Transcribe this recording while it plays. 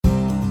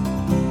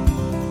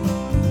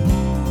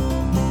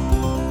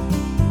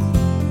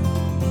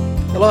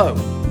Hello,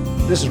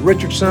 this is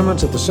Richard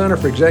Simmons at the Center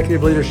for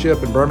Executive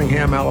Leadership in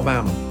Birmingham,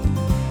 Alabama.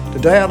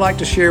 Today I'd like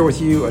to share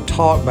with you a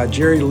talk by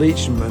Jerry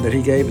Leachman that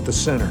he gave at the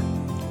Center.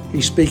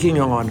 He's speaking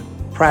on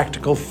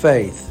practical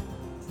faith.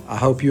 I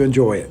hope you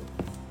enjoy it.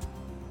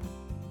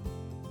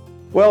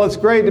 Well, it's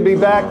great to be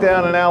back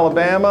down in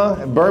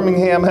Alabama,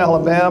 Birmingham,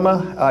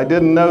 Alabama. I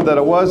didn't know that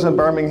it was in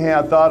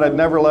Birmingham. I thought I'd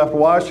never left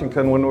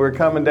Washington when we were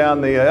coming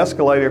down the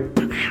escalator.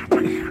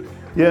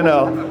 You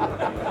know,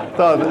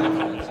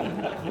 thought,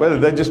 whether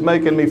they're just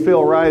making me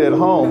feel right at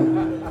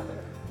home.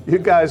 You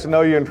guys know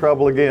you're in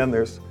trouble again.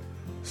 There's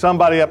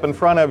somebody up in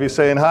front of you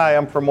saying, "Hi,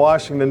 I'm from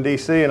Washington,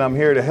 D.C., and I'm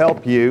here to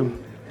help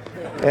you."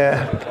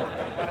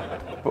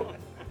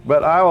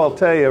 But I will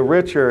tell you,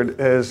 Richard,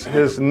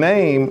 his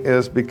name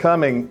is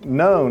becoming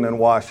known in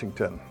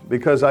Washington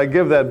because I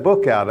give that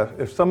book out.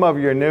 If some of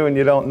you are new and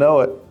you don't know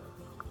it,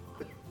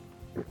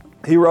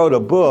 he wrote a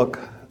book,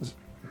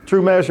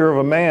 True Measure of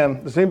a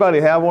Man. Does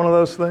anybody have one of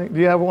those things? Do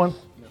you have one?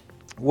 No.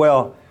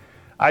 Well,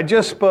 I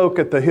just spoke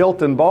at the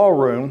Hilton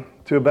Ballroom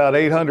to about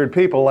 800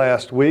 people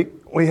last week.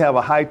 We have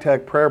a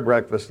high-tech prayer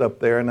breakfast up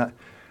there, and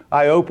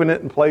I open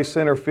it and play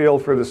center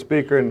field for the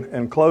speaker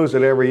and close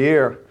it every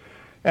year.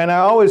 And I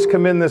always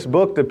commend this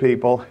book to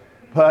people,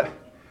 but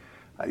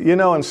you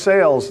know, in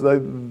sales,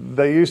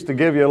 they used to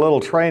give you a little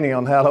training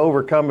on how to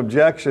overcome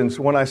objections.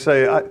 When I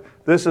say,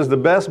 this is the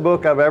best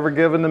book I've ever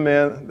given to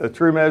men, The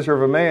True Measure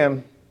of a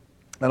Man,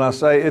 and I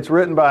say, it's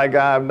written by a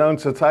guy I've known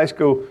since high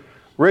school,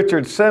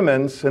 Richard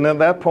Simmons, and at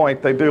that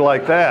point, they do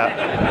like that.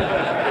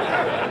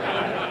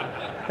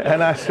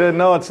 And I said,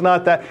 no, it's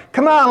not that.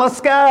 Come on, let's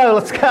go.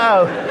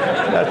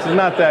 That's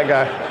not that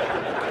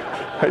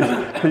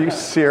guy. Are you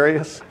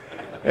serious?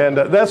 And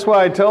that's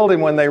why I told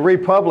him when they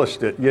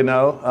republished it, you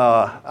know.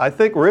 I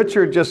think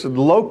Richard just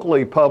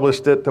locally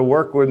published it to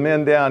work with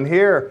men down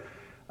here.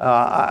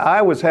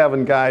 I was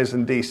having guys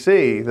in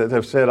D.C. that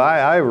have said,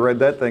 I read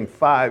that thing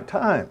 5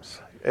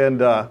 times.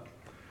 And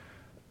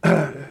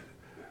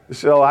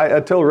so I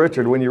told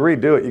Richard, when you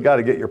redo it, you got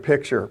to get your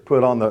picture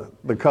put on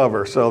the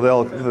cover.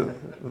 So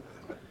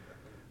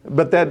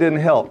but that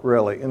didn't help,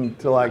 really,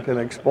 until I can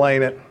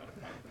explain it.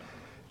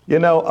 You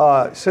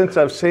know, since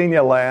I've seen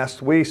you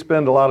last, we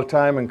spend a lot of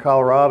time in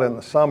Colorado in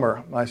the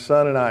summer. My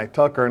son and I,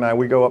 Tucker and I,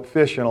 we go up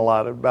fishing a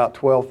lot at about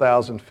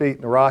 12,000 feet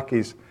in the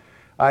Rockies.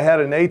 I had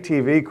an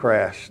ATV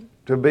crash.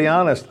 To be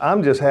honest,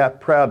 I'm just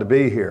proud to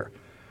be here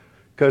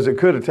because it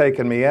could have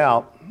taken me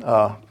out.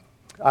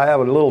 I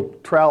have a little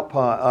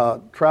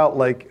trout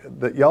lake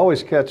that you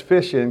always catch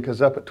fish in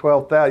because up at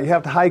 12,000, you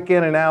have to hike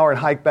in an hour and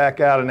hike back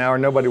out an hour.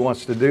 Nobody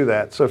wants to do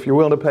that. So if you're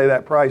willing to pay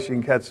that price, you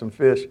can catch some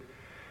fish.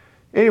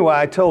 Anyway,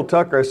 I told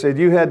Tucker, I said,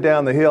 you head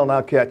down the hill and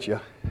I'll catch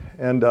you.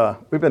 And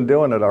we've been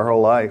doing it our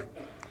whole life.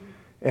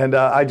 And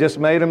I just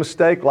made a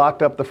mistake,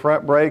 locked up the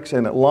front brakes,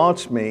 and it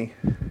launched me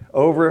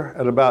over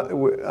at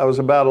I was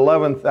about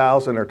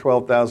 11,000 or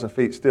 12,000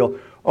 feet still,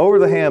 over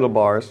the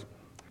handlebars.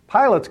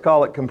 Pilots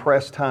call it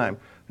compressed time.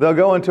 They'll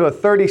go into a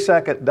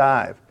 30-second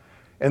dive.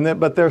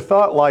 But their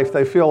thought life,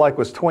 they feel like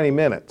was 20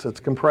 minutes. It's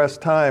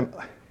compressed time.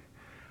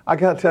 I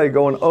got to tell you,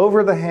 going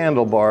over the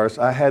handlebars,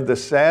 I had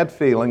this sad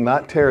feeling,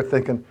 not terror,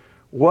 thinking,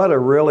 what a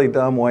really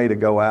dumb way to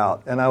go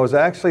out. And I was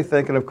actually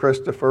thinking of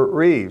Christopher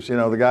Reeves, you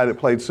know, the guy that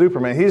played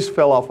Superman. He just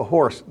fell off a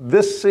horse.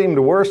 This seemed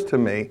worse to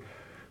me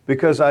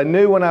because I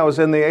knew when I was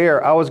in the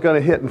air, I was going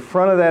to hit in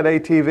front of that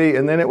ATV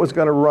and then it was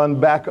going to run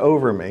back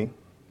over me.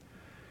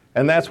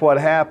 And that's what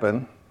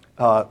happened.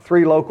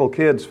 3 local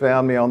kids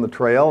found me on the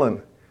trail,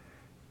 and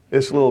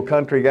this little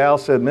country gal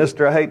said,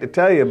 "Mister, I hate to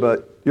tell you,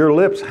 but your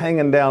lip's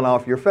hanging down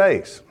off your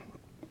face."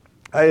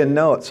 I didn't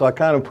know it, so I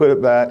kind of put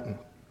it back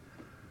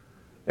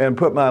and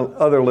put my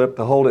other lip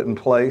to hold it in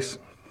place.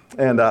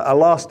 And I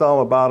lost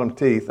all my bottom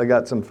teeth. I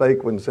got some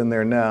fake ones in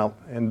there now.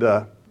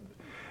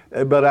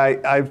 But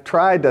I've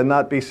tried to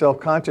not be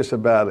self-conscious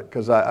about it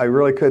because I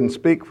really couldn't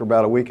speak for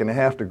about a week and a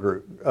half to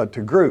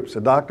groups. The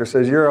doctor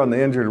says, you're on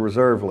the injured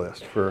reserve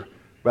list for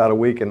about a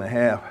week and a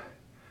half.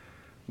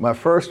 My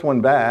first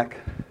one back,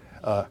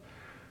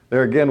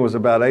 there again was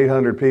about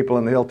 800 people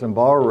in the Hilton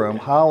Ballroom.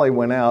 Holly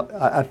went out.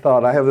 I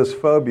thought, I have this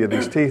phobia.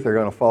 These teeth are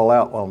going to fall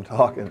out while I'm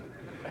talking.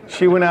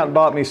 She went out and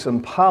bought me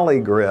some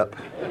Polygrip.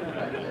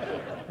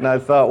 And I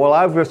thought, well,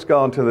 I've just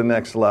gone to the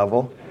next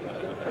level.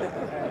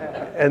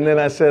 And then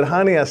I said,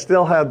 honey, I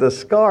still have the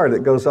scar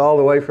that goes all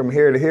the way from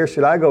here to here.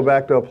 Should I go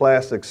back to a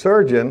plastic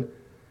surgeon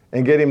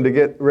and get him to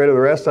get rid of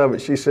the rest of it?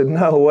 She said,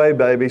 no way,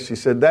 baby. She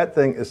said, that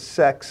thing is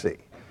sexy.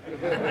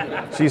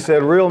 She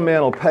said, real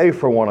men will pay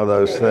for one of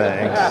those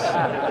things.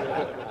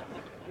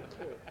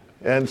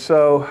 And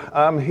so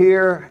I'm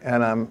here,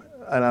 and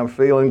I'm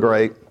feeling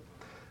great.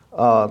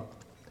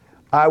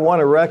 I want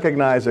to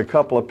recognize a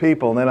couple of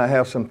people, and then I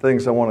have some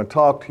things I want to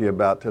talk to you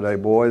about today,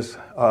 boys.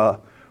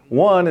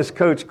 One is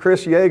Coach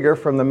Chris Yeager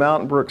from the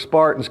Mountain Brook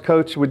Spartans.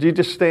 Coach, would you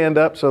just stand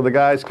up so the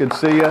guys could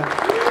see you?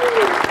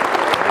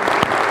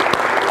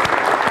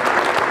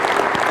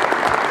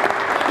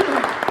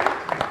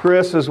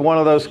 Chris is one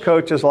of those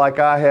coaches like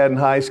I had in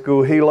high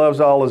school. He loves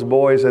all his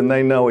boys, and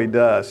they know he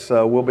does.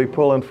 So we'll be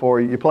pulling for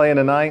you. You playing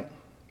tonight?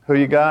 Who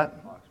you got?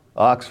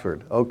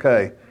 Oxford.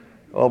 Okay.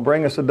 Well,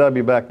 bring us a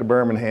W back to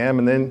Birmingham,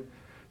 and then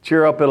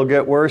cheer up, it'll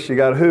get worse. You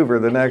got Hoover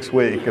the next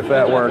week, if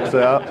that works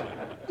out.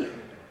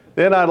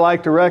 Then I'd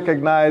like to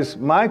recognize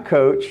my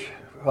coach,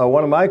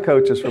 one of my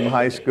coaches from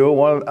high school.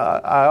 One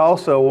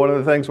of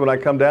the things when I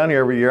come down here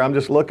every year, I'm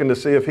just looking to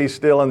see if he's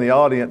still in the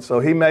audience. So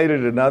he made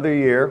it another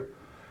year.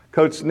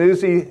 Coach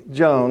Newsy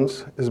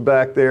Jones is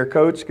back there.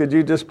 Coach, could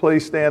you just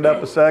please stand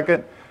up a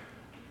second?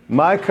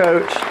 My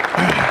coach,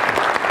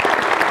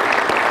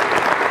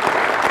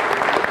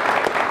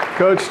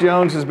 Coach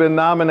Jones has been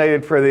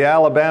nominated for the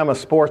Alabama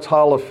Sports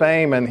Hall of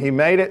Fame, and he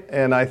made it,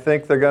 and I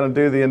think they're going to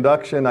do the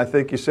induction, I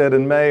think you said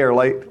in May or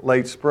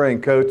late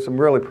spring. Coach, I'm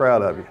really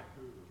proud of you.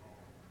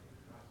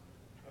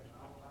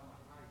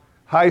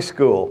 High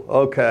school,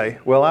 okay.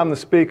 Well, I'm the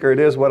speaker. It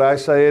is what I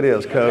say it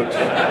is, Coach.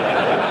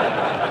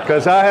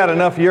 Because I had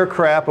enough of your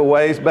crap a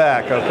ways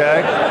back,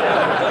 okay?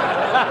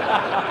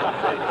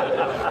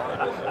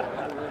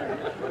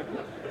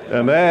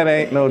 And that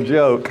ain't no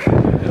joke.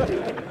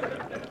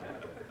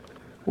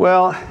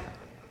 Well,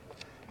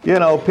 you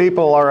know,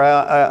 people are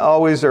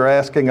always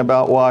asking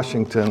about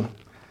Washington.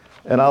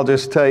 And I'll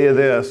just tell you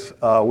this.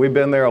 We've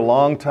been there a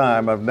long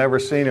time. I've never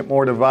seen it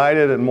more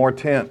divided and more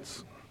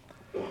tense.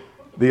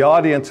 The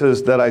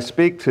audiences that I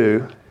speak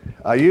to,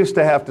 I used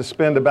to have to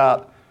spend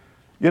about,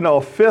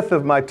 a fifth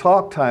of my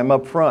talk time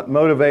up front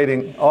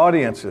motivating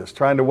audiences,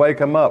 trying to wake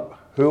them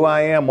up, who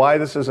I am, why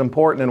this is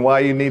important, and why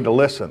you need to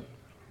listen.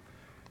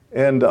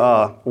 And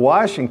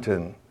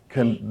Washington,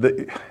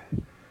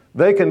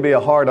 they can be a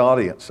hard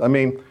audience. I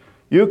mean,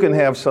 you can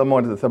have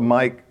someone at the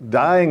mic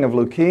dying of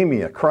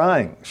leukemia,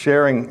 crying,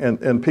 sharing,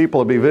 and people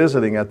will be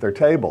visiting at their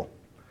table.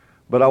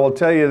 But I will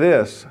tell you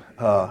this,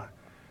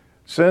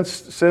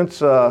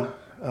 since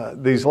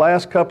these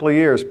last couple of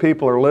years,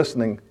 people are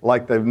listening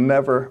like they've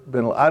never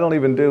been. I don't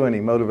even do any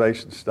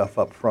motivation stuff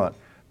up front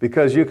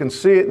because you can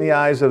see it in the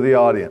eyes of the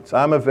audience.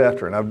 I'm a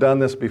veteran. I've done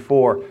this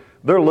before.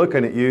 They're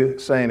looking at you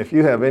saying, if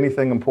you have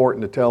anything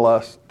important to tell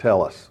us,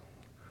 tell us.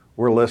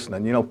 We're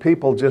listening.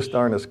 People just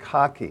aren't as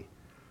cocky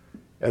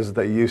as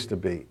they used to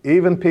be.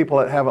 Even people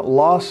that haven't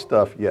lost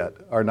stuff yet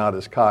are not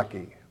as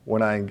cocky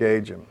when I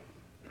engage them.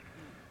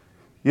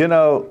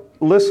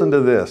 Listen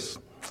to this.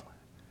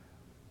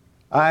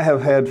 I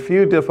have had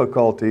few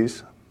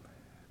difficulties,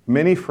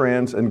 many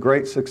friends, and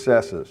great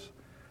successes.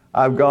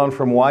 I've gone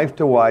from wife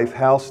to wife,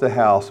 house to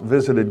house,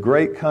 visited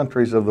great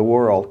countries of the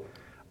world.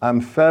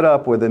 I'm fed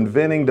up with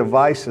inventing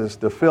devices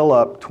to fill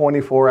up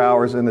 24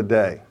 hours in a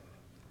day.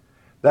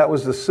 That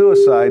was the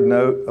suicide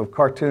note of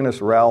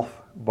cartoonist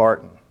Ralph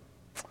Barton.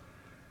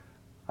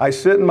 I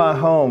sit in my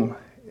home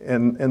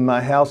in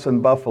my house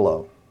in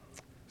Buffalo.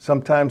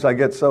 Sometimes I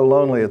get so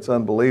lonely it's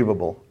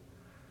unbelievable.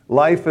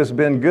 Life has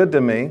been good to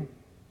me.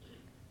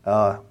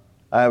 I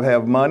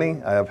have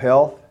money, I have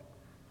health,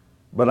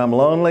 but I'm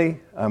lonely,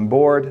 I'm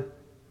bored.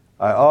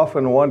 I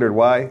often wondered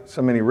why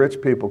so many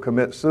rich people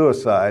commit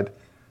suicide.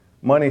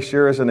 Money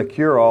sure isn't a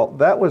cure-all.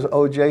 That was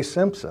O.J.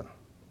 Simpson.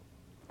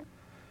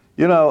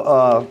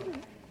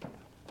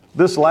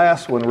 This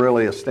last one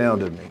really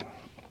astounded me.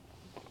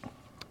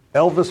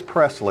 Elvis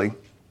Presley,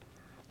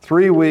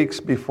 3 weeks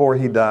before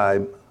he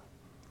died,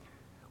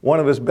 one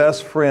of his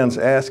best friends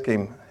asked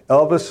him,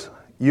 Elvis,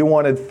 you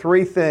wanted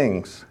 3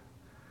 things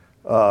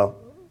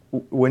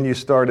when you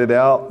started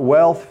out: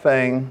 wealth,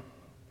 fame,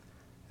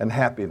 and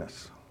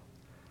happiness.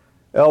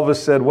 Elvis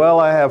said, well,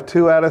 I have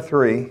 2 out of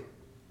 3,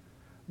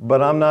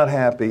 but I'm not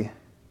happy.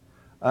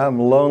 I'm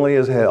lonely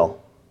as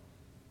hell.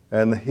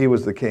 And he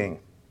was the king.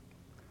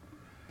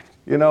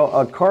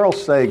 Carl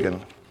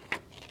Sagan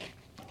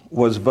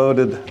was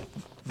voted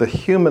the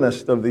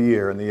humanist of the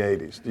year in the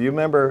 80s. Do you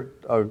remember,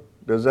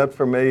 is that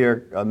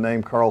familiar, a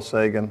name Carl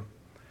Sagan?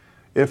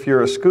 If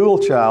you're a school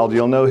child,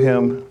 you'll know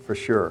him for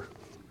sure.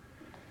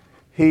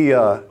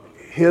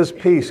 His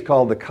piece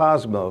called The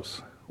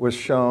Cosmos was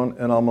shown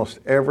in almost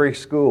every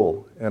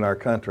school in our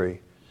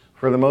country.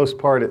 For the most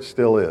part, it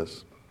still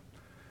is.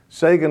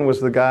 Sagan was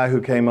the guy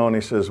who came on,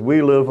 he says,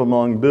 we live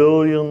among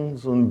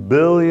billions and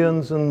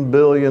billions and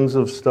billions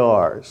of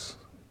stars.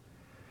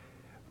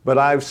 But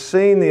I've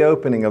seen the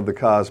opening of the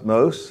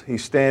cosmos.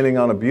 He's standing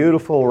on a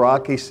beautiful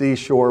rocky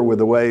seashore with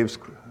the waves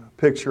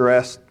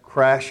picturesque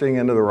crashing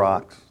into the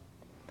rocks.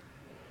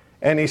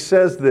 And he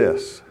says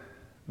this,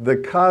 the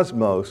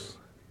cosmos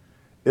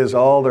is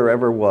all there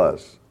ever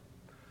was.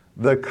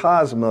 The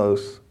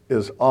cosmos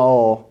is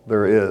all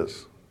there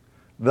is.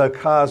 The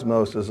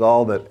cosmos is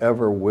all that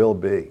ever will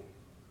be.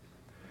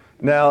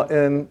 Now,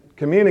 in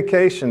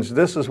communications,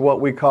 this is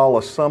what we call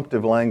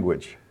assumptive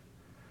language.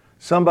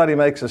 Somebody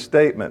makes a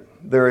statement.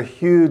 There are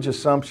huge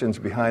assumptions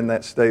behind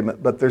that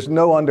statement, but there's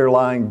no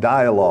underlying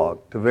dialogue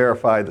to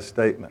verify the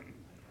statement.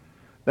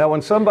 Now,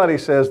 when somebody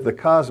says the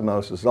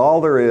cosmos is all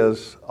there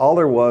is, all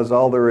there was,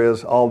 all there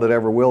is, all that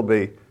ever will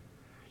be,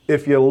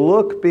 if you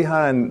look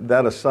behind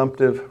that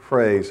assumptive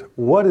phrase,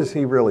 what is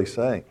he really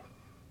saying?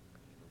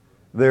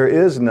 There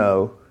is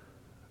no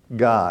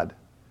God.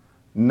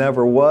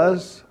 Never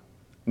was,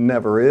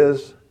 never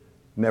is,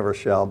 never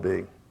shall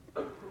be.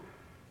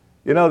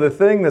 The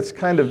thing that's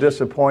kind of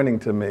disappointing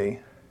to me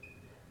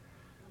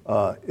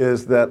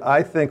is that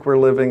I think we're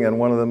living in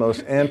one of the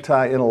most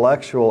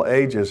anti-intellectual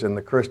ages in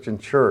the Christian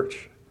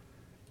church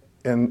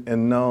in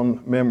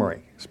known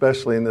memory,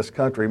 especially in this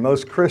country.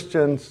 Most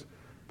Christians,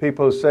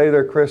 people who say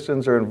they're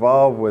Christians, are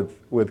involved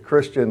with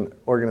Christian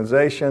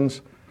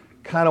organizations,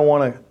 kind of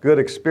want a good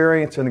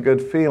experience and a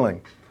good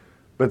feeling.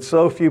 But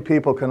so few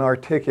people can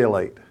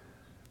articulate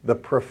the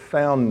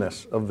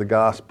profoundness of the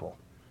gospel.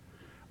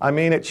 I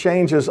mean, it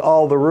changes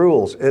all the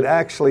rules. It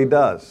actually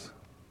does.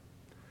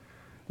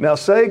 Now,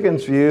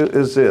 Sagan's view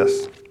is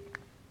this.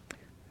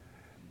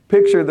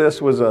 Picture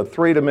this was a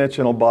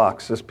three-dimensional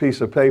box, this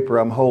piece of paper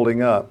I'm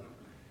holding up.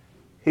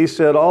 He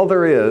said all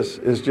there is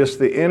just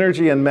the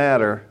energy and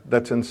matter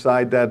that's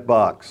inside that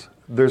box.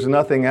 There's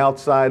nothing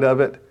outside of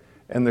it,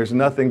 and there's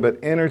nothing but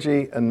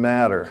energy and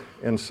matter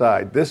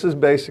inside. This is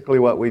basically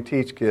what we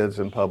teach kids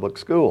in public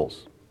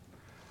schools.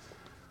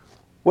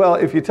 Well,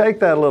 if you take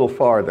that a little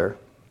farther,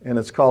 and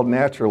it's called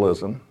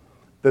naturalism,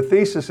 the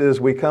thesis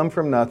is we come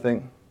from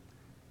nothing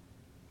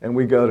and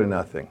we go to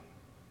nothing.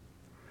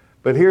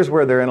 But here's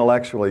where they're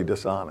intellectually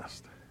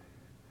dishonest.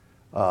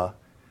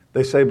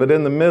 They say, but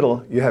in the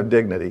middle, you have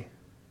dignity.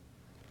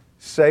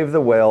 Save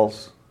the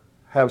whales,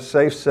 have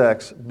safe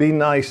sex, be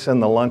nice in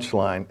the lunch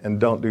line, and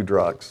don't do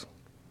drugs.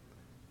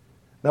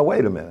 Now,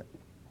 wait a minute.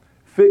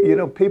 You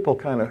know,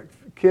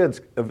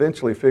 kids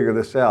eventually figure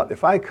this out.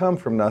 If I come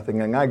from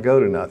nothing and I go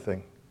to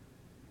nothing,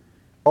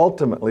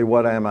 ultimately,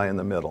 what am I in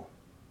the middle?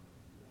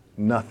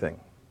 Nothing.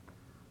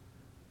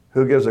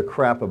 Who gives a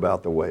crap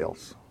about the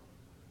whales?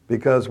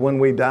 Because when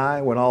we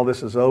die, when all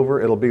this is over,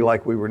 it'll be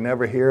like we were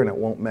never here and it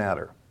won't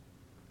matter.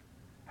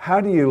 How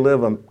do you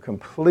live a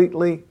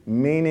completely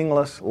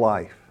meaningless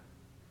life?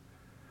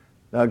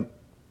 Now,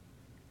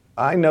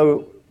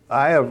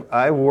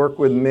 I've worked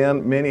with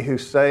many who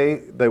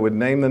say they would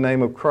name the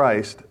name of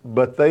Christ,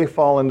 but they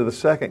fall into the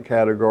second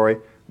category.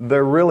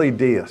 They're really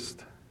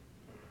deists.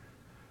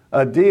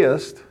 A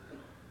deist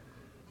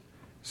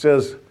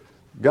says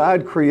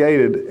God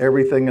created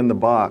everything in the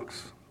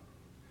box,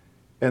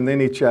 and then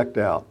he checked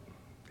out.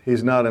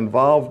 He's not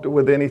involved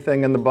with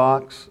anything in the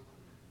box,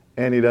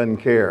 and he doesn't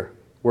care.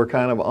 We're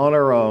kind of on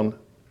our own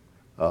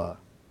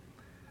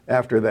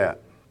after that.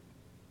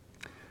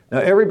 Now,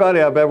 everybody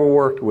I've ever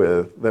worked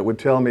with that would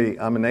tell me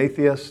I'm an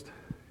atheist,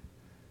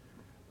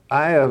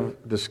 I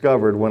have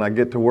discovered when I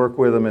get to work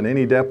with them in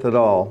any depth at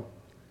all,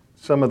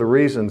 some of the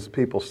reasons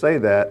people say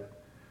that.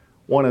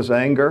 One is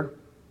anger.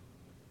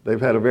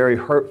 They've had a very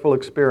hurtful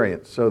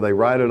experience, so they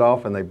write it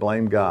off and they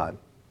blame God.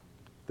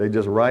 They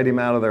just write him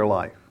out of their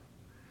life.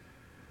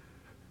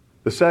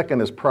 The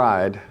second is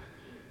pride,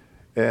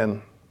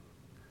 and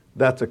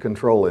that's a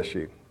control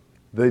issue.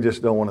 They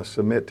just don't want to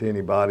submit to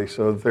anybody.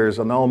 So if there's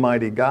an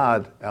almighty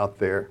God out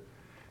there,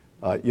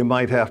 he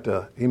might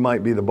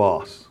be the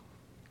boss,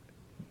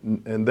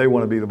 and they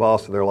want to be the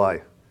boss of their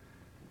life.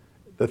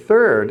 The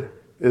third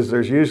is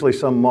there's usually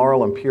some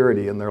moral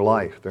impurity in their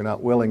life. They're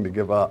not willing to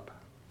give up.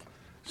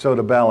 So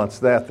to balance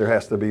that, there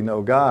has to be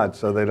no God,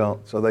 so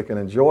they can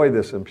enjoy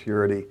this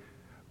impurity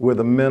with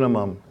a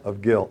minimum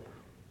of guilt.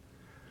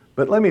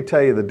 But let me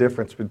tell you the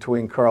difference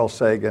between Carl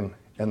Sagan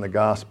and the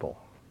gospel.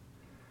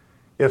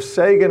 If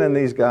Sagan and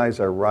these guys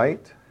are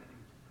right,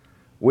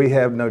 we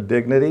have no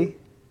dignity,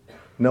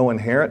 no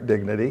inherent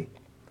dignity.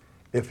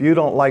 If you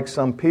don't like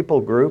some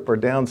people group or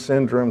Down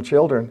syndrome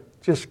children,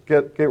 just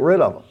get rid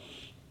of them.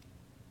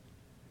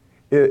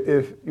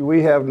 If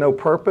we have no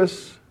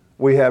purpose,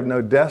 we have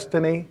no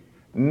destiny,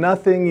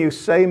 nothing you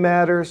say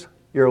matters,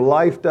 your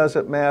life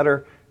doesn't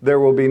matter, there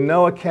will be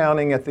no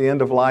accounting at the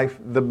end of life.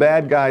 The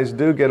bad guys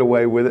do get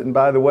away with it, and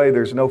by the way,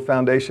 there's no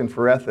foundation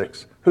for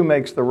ethics. Who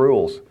makes the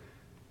rules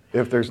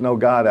if there's no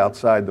God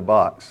outside the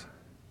box?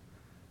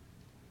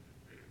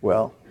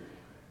 Well,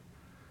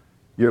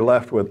 you're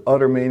left with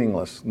utter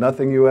meaningless.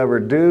 Nothing you ever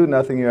do,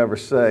 nothing you ever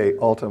say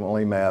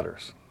ultimately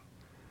matters.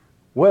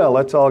 Well,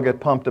 let's all get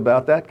pumped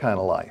about that kind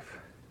of life.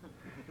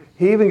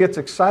 He even gets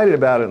excited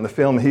about it in the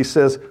film. He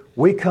says,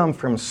 we come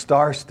from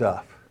star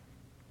stuff,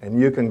 and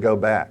you can go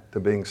back to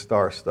being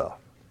star stuff.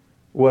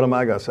 What am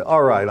I going to say?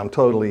 All right, I'm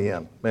totally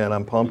in. Man,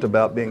 I'm pumped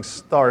about being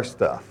star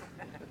stuff.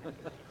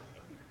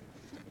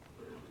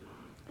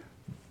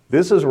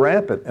 This is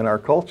rampant in our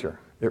culture.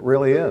 It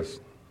really is.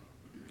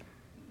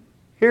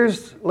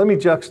 Let me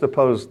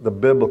juxtapose the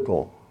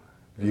biblical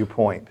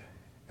viewpoint,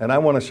 and I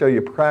want to show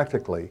you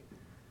practically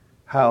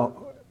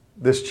how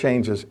this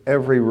changes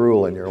every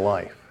rule in your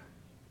life.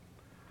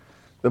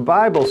 The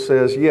Bible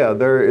says,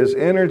 there is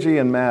energy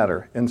and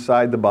matter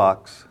inside the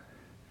box.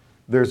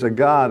 There's a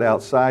God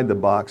outside the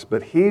box,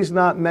 but he's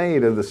not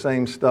made of the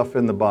same stuff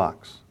in the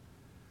box.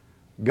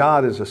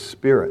 God is a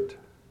spirit.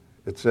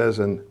 It says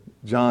in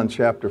John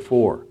chapter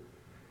 4.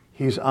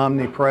 He's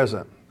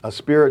omnipresent. A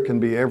spirit can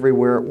be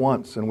everywhere at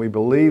once, and we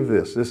believe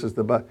this.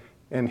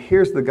 And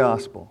here's the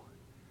gospel.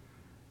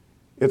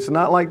 It's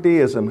not like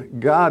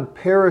deism. God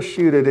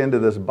parachuted into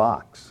this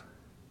box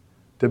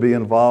to be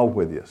involved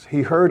with us.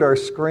 He heard our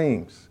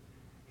screams.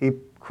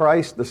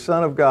 Christ, the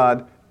Son of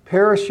God,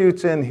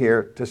 parachutes in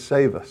here to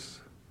save us,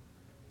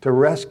 to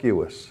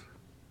rescue us.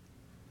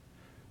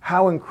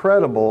 How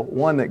incredible,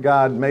 one, that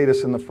God made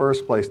us in the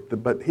first place,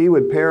 but he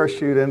would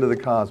parachute into the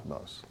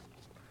cosmos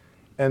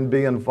and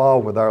be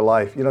involved with our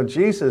life. You know,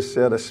 Jesus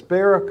said a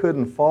sparrow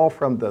couldn't fall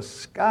from the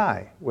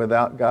sky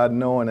without God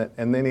knowing it.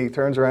 And then he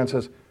turns around and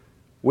says,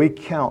 we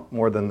count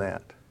more than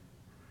that.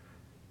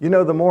 You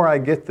know, the more I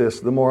get this,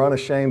 the more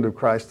unashamed of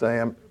Christ I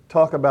am.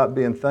 Talk about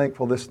being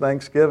thankful this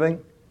Thanksgiving.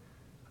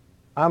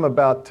 I'm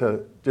about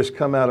to just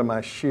come out of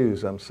my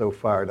shoes. I'm so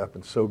fired up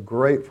and so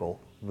grateful.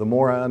 The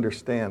more I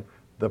understand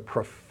the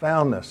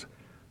profoundness.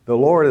 The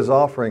Lord is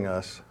offering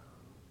us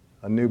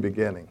a new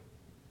beginning.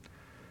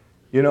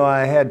 You know,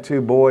 I had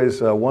two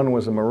boys. One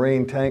was a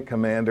Marine tank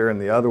commander, and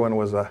the other one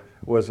was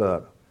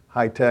a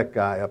high-tech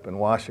guy up in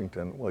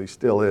Washington. Well, he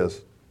still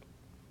is.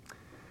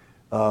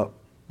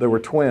 They were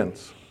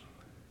twins,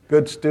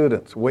 good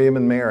students, William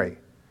and Mary.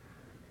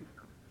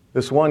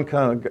 This one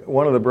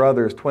of the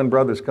brothers, twin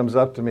brothers, comes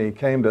up to me. He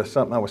came to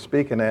something I was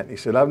speaking at, and he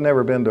said, I've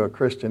never been to a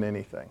Christian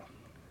anything.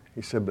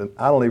 He said, but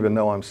I don't even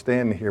know I'm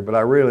standing here, but I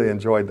really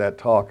enjoyed that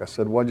talk. I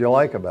said, what'd you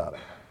like about it?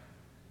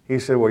 He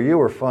said, well, you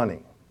were funny.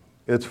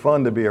 It's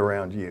fun to be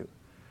around you.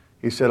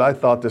 He said, I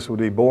thought this would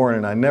be boring,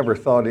 and I never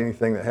thought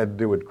anything that had to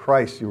do with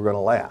Christ you were going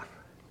to laugh.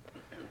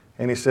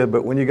 And he said,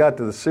 but when you got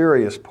to the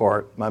serious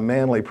part, my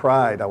manly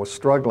pride, I was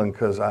struggling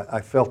because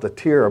I felt a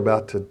tear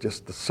about to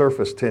just the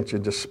surface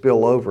tension just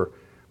spill over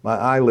my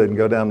eyelid and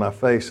go down my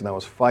face, and I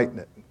was fighting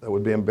it. That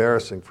would be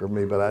embarrassing for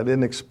me, but I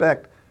didn't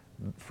expect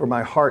for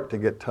my heart to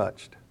get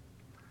touched.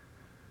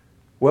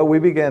 Well, we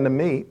began to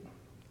meet,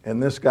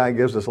 and this guy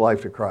gives his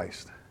life to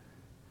Christ.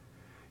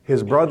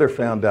 His brother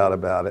found out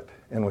about it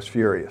and was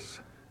furious,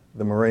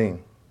 the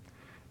Marine.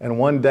 And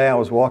one day I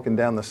was walking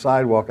down the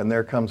sidewalk, and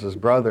there comes his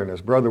brother, and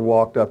his brother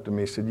walked up to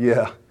me and said,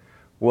 yeah,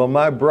 well,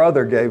 my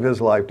brother gave his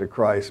life to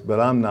Christ, but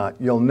I'm not.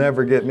 You'll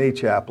never get me,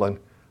 chaplain.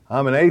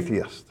 I'm an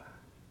atheist.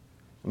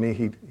 I mean,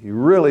 he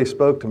really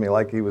spoke to me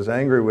like he was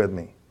angry with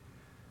me.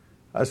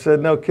 I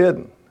said, no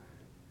kidding.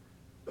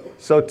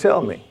 So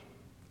tell me,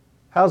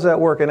 how's that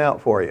working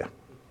out for you?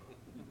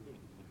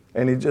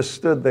 And he just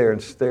stood there and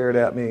stared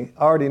at me.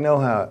 I already know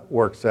how it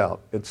works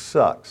out. It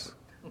sucks.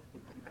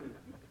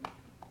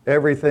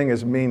 Everything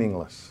is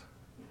meaningless,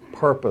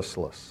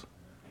 purposeless.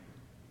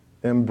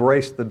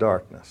 Embrace the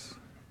darkness.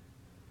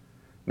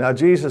 Now,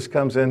 Jesus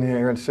comes in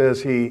here and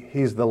says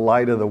he's the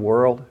light of the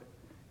world.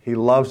 He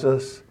loves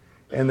us.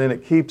 And then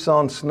it keeps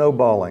on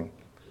snowballing.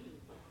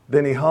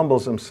 Then he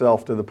humbles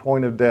himself to the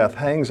point of death,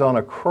 hangs on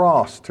a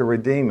cross to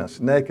redeem us,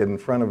 naked in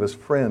front of his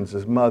friends,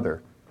 his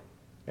mother,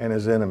 and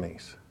his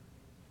enemies.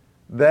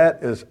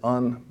 That is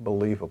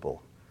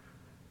unbelievable.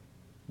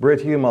 Britt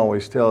Hume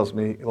always tells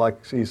me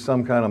like he's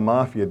some kind of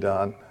mafia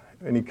don,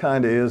 and he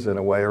kind of is in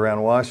a way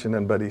around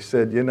Washington, but he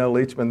said, you know,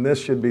 Leachman,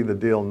 this should be the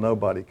deal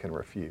nobody can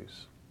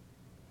refuse.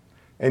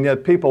 And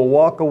yet people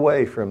walk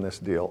away from this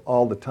deal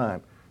all the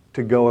time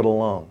to go it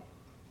alone.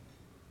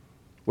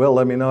 Well,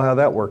 let me know how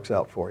that works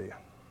out for you.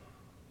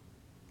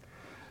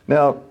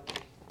 Now,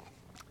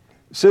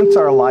 since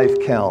our life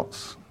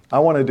counts, I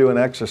want to do an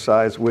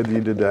exercise with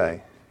you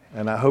today,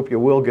 and I hope you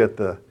will get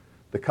the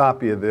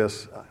copy of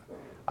this.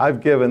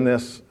 I've given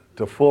this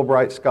to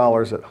Fulbright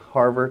scholars at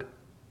Harvard,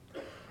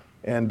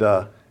 and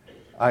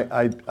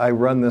I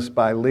run this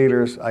by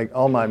leaders.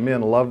 All my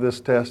men love this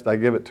test. I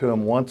give it to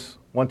them once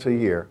a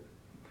year.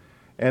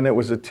 And it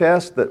was a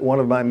test that one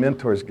of my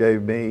mentors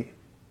gave me,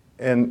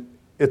 and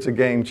it's a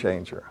game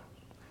changer.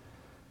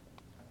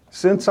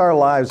 Since our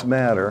lives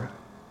matter,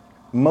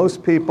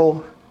 most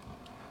people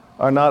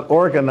are not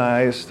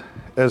organized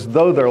as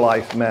though their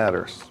life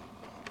matters.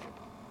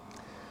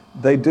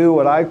 They do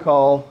what I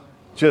call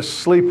just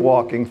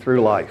sleepwalking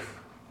through life.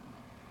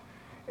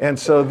 And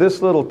so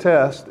this little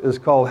test is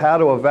called How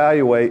to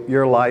Evaluate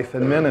Your Life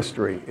and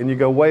Ministry. And you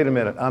go, wait a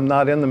minute, I'm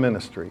not in the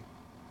ministry.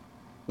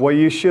 Well,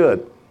 you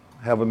should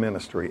have a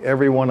ministry,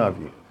 every one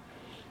of you.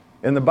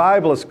 In the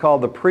Bible, it's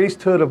called the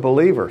priesthood of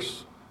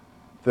believers,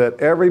 that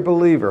every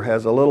believer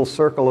has a little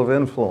circle of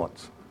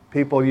influence,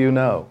 people you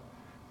know,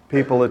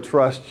 people that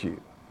trust you,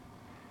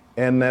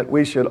 and that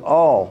we should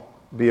all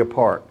be a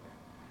part.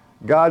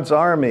 God's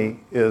army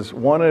is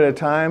one at a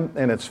time,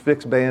 and it's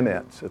fixed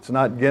bayonets. It's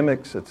not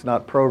gimmicks, it's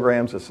not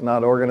programs, it's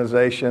not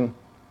organization,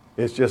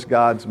 it's just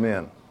God's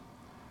men.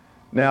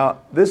 Now,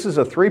 this is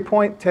a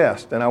 3-point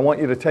test, and I want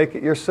you to take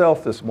it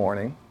yourself this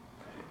morning.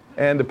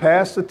 And to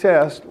pass the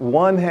test,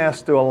 one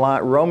has to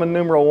align, Roman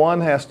numeral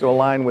 1 has to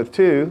align with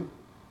 2,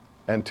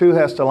 and 2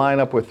 has to line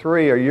up with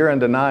 3, or you're in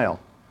denial.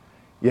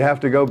 You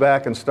have to go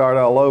back and start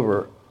all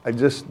over. I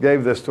just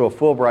gave this to a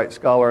Fulbright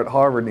scholar at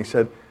Harvard, and he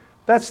said,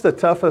 that's the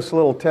toughest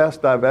little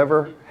test I've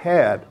ever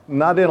had.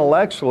 Not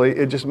intellectually,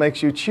 it just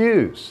makes you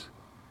choose.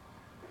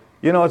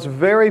 You know, it's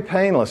very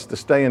painless to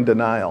stay in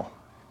denial,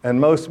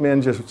 and most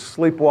men just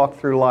sleepwalk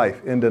through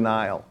life in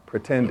denial,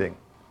 pretending.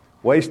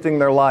 Wasting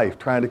their life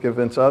trying to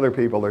convince other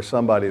people they're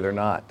somebody they're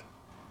not.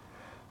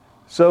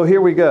 So here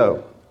we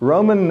go.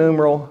 Roman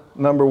numeral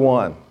number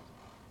 1.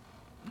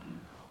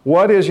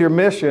 What is your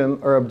mission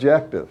or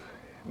objective?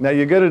 Now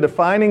you get a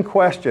defining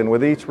question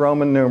with each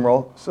Roman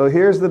numeral. So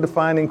here's the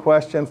defining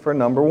question for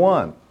number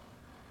 1.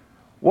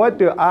 What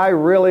do I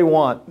really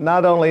want,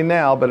 not only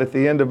now, but at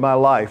the end of my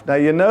life? Now,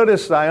 you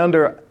notice I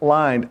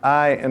underlined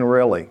I and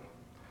really.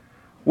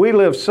 We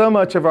live so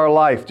much of our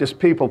life just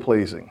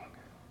people-pleasing,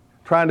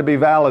 trying to be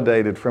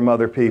validated from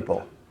other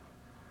people.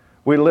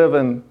 We live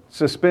in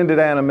suspended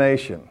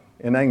animation,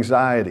 in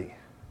anxiety.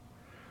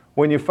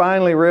 When you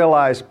finally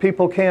realize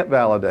people can't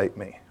validate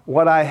me,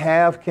 what I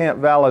have can't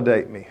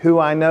validate me, who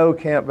I know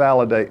can't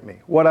validate me,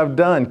 what I've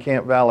done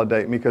can't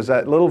validate me, because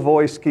that little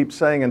voice keeps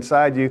saying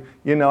inside you,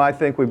 you know, I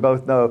think we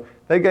both know,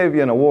 they gave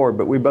you an award,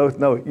 but we both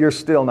know you're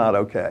still not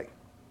okay.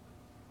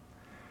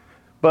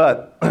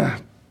 But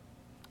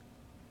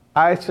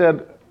I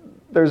said,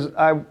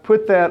 I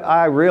put that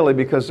I really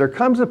because there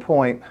comes a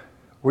point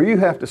where you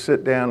have to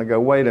sit down and go,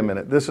 wait a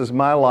minute, this is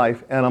my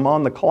life and I'm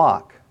on the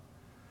clock.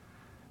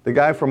 The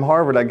guy from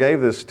Harvard I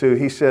gave this to,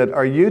 he said,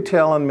 are you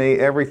telling me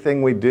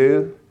everything we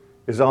do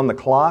is on the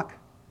clock?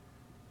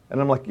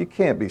 And I'm like, you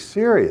can't be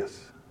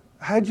serious.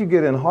 How'd you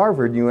get in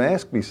Harvard and you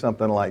ask me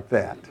something like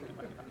that?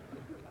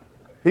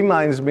 He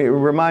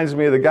reminds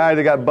me of the guy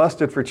that got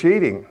busted for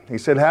cheating. He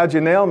said, how'd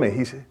you nail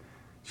me?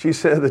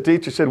 The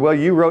teacher said, well,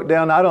 you wrote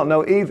down, I don't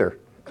know either.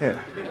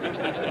 Yeah.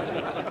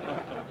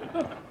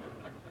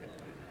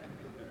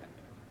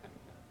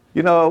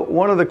 You know,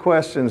 one of the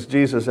questions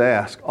Jesus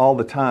asked all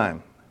the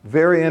time,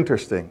 very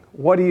interesting.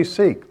 What do you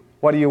seek?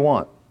 What do you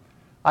want?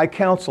 I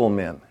counsel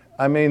men.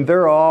 I mean,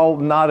 they're all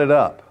knotted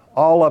up,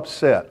 all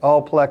upset,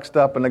 all plexed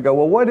up, and they go,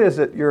 well, what is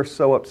it you're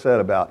so upset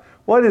about?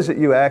 What is it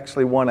you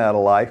actually want out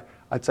of life?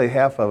 I'd say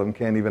half of them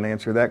can't even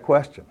answer that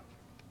question.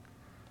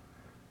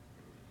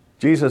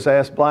 Jesus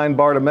asked blind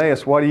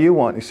Bartimaeus, what do you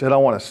want? He said, I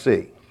want to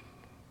see.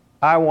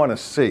 I want to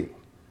see.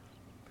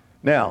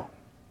 Now,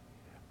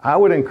 I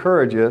would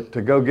encourage you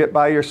to go get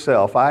by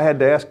yourself. I had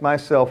to ask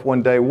myself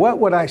one day, what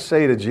would I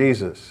say to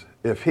Jesus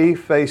if he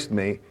faced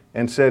me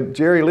and said,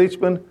 Jerry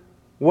Leachman,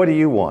 what do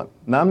you want?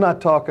 Now, I'm not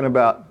talking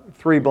about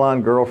 3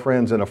 blonde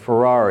girlfriends and a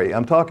Ferrari.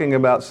 I'm talking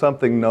about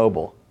something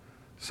noble,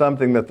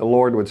 something that the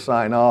Lord would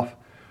sign off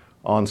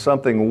on,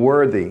 something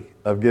worthy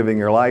of giving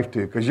your life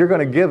to, because you're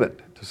going to give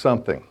it to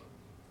something.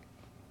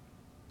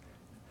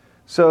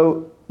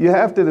 So you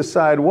have to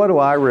decide, what do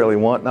I really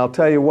want? And I'll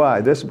tell you why.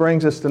 This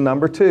brings us to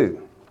number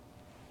 2.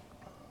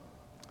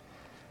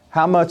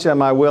 How much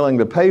am I willing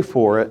to pay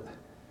for it?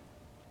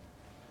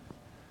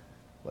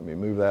 Let me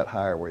move that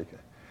higher where you can.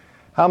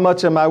 How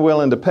much am I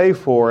willing to pay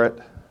for it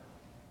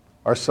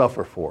or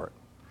suffer for it?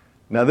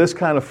 Now this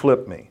kind of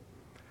flipped me.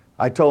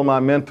 I told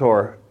my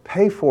mentor,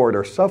 pay for it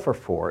or suffer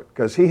for it,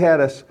 because he had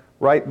us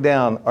write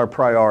down our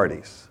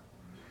priorities.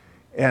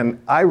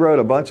 And I wrote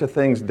a bunch of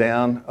things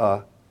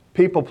down.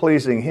 People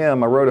pleasing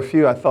him, I wrote a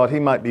few. I thought he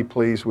might be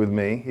pleased with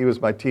me. He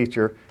was my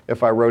teacher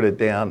if I wrote it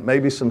down.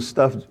 Maybe some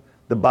stuff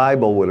the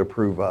Bible would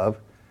approve of.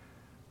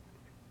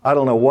 I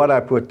don't know what I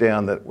put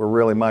down that were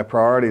really my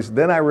priorities.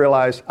 Then I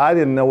realized I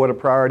didn't know what a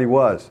priority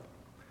was.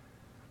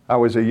 I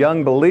was a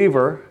young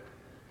believer.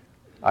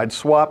 I'd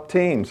swapped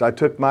teams. I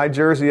took my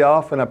jersey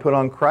off and I put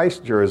on Christ's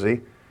jersey,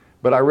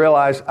 but I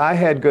realized I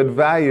had good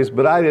values,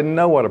 but I didn't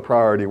know what a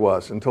priority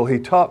was until he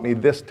taught me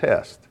this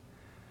test.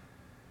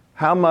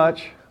 How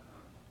much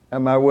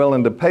am I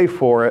willing to pay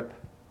for it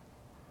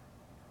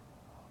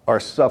or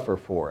suffer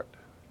for it?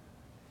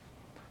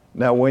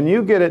 Now, when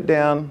you get it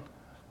down,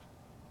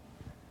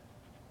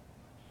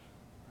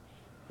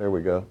 there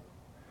we go.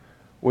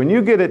 When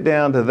you get it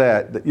down to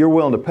that you're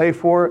willing to pay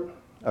for it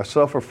or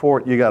suffer for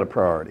it, you got a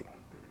priority.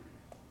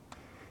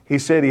 He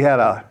said he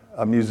had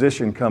a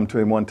musician come to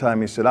him one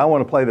time. He said, I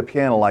want to play the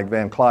piano like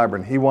Van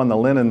Cliburn. He won the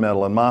Lenin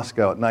Medal in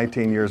Moscow at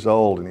 19 years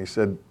old. And he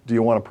said, do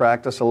you want to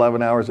practice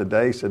 11 hours a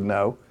day? He said,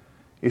 no.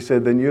 He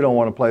said, then you don't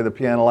want to play the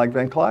piano like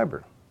Van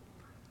Cliburn.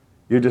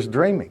 You're just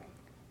dreaming.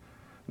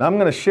 Now, I'm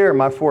going to share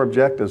my 4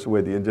 objectives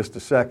with you in just a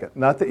second.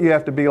 Not that you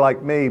have to be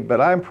like me, but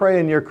I'm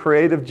praying your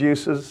creative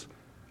juices,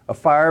 a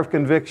fire of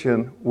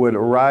conviction would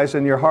arise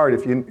in your heart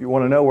if you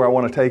want to know where I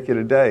want to take you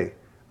today.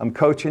 I'm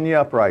coaching you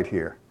up right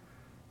here.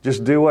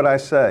 Just do what I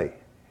say,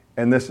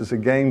 and this is a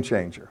game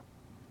changer.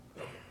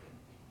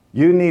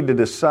 You need to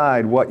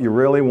decide what you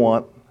really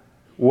want,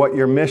 what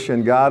your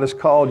mission God has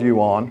called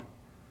you on.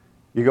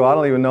 You go, I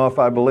don't even know if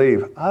I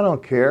believe. I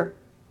don't care.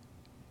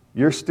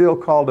 You're still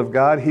called of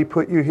God. He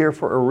put you here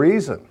for a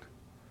reason.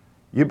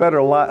 You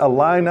better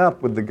line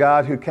up with the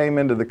God who came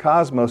into the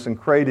cosmos and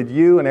created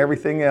you and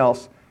everything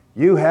else.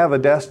 You have a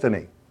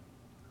destiny.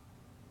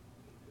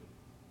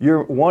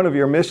 One of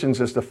your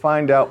missions is to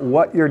find out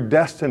what your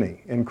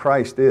destiny in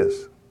Christ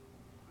is.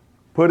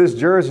 Put his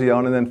jersey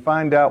on and then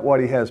find out what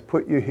he has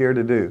put you here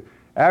to do.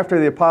 After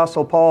the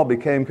Apostle Paul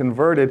became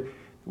converted,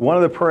 one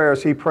of the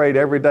prayers he prayed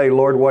every day,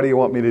 Lord, what do you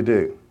want me to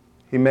do?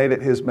 He made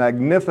it his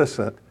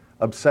magnificent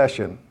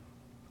obsession,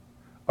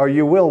 or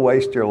you will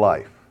waste your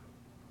life.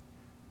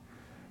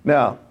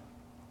 Now,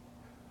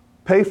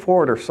 pay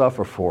for it or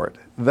suffer for it.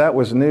 That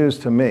was news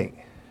to me.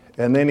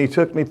 And then he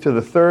took me to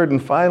the 3rd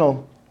and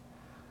final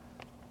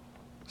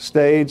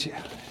stage.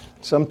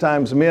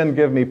 Sometimes men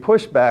give me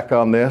pushback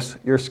on this.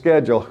 Your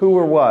schedule, who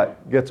or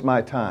what gets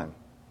my time?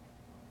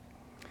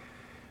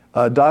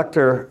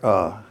 Dr.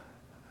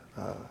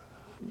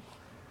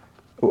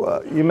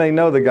 You may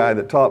know the guy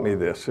that taught me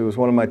this. It was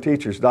one of my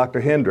teachers, Dr.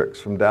 Hendricks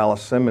from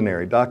Dallas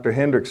Seminary. Dr.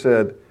 Hendricks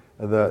said,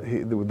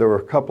 there were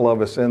a couple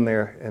of us in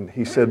there, and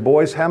he said,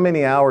 boys, how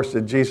many hours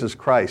did Jesus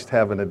Christ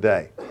have in a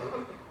day?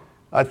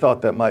 I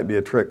thought that might be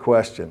a trick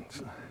question.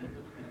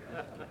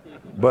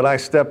 But I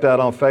stepped out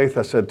on faith.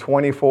 I said,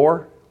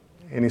 24?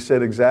 And he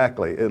said,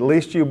 exactly. At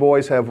least you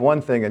boys have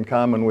one thing in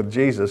common with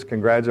Jesus.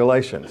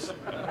 Congratulations.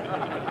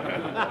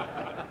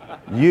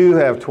 You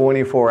have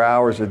 24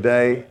 hours a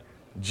day.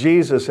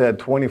 Jesus had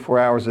 24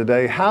 hours a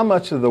day. How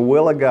much of the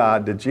will of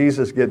God did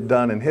Jesus get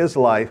done in his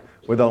life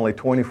with only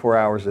 24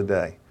 hours a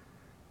day?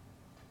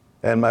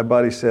 And my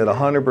buddy said,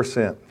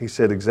 100%. He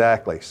said,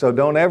 exactly. So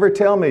don't ever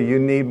tell me you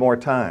need more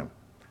time.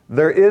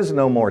 There is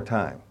no more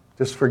time.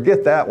 Just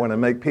forget that one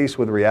and make peace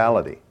with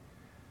reality.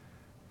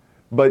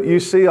 But you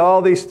see,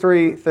 all these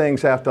three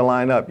things have to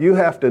line up. You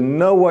have to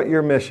know what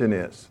your mission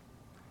is.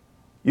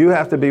 You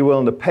have to be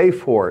willing to pay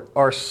for it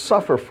or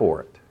suffer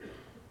for it.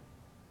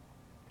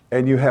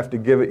 And you have to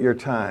give it your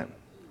time.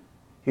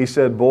 He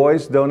said,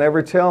 boys, don't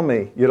ever tell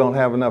me you don't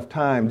have enough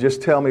time.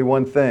 Just tell me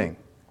one thing.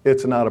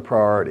 It's not a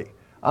priority.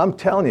 I'm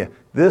telling you,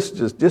 this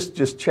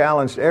just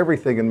challenged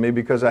everything in me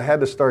because I had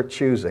to start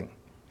choosing.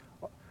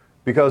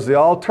 Because the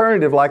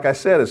alternative, like I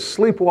said, is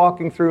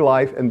sleepwalking through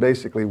life and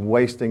basically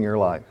wasting your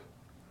life.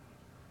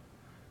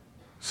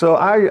 So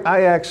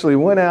I actually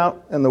went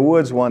out in the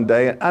woods one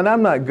day, and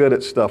I'm not good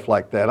at stuff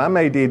like that. I'm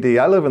ADD.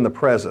 I live in the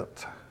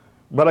present.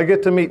 But I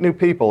get to meet new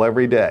people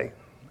every day.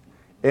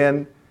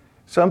 And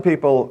some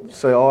people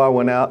say, oh, I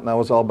went out and I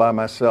was all by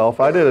myself.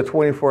 I did a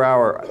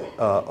 24-hour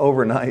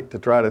overnight to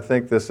try to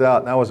think this out,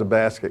 and that was a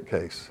basket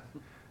case.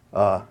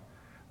 But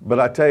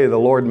I tell you, the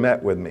Lord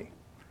met with me.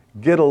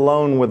 Get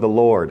alone with the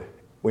Lord.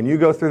 When you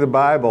go through the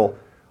Bible,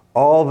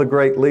 all the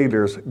great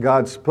leaders,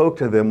 God spoke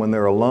to them when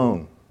they're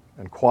alone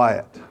and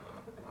quiet.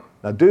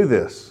 Now do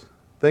this.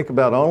 Think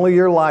about only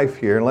your life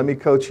here, and let me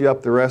coach you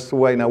up the rest of the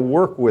way. Now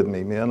work with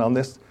me, men, on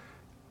this.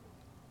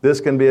 This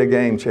can be a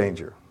game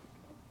changer.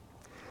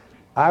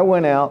 I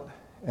went out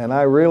and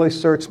I really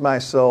searched my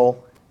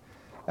soul,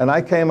 and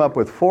I came up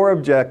with 4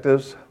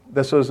 objectives.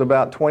 This was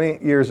about 20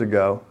 years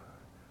ago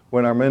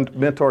when our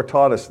mentor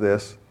taught us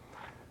this.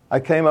 I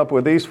came up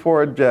with these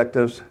 4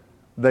 objectives.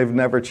 They've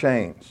never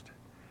changed.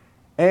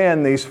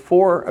 And these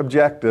 4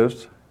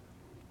 objectives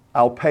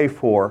I'll pay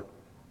for.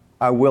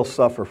 I will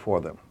suffer for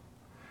them.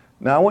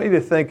 Now I want you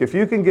to think, if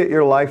you can get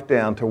your life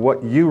down to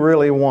what you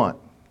really want,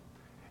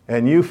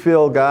 and you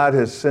feel God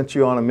has sent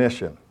you on a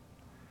mission,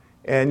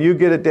 and you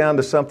get it down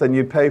to something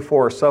you'd pay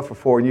for or suffer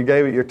for, and you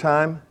gave it your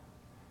time,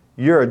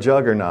 you're a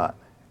juggernaut.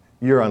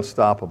 You're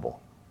unstoppable.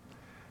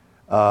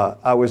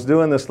 I was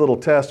doing this little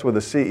test with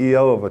the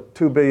CEO of a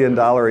 $2 billion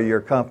a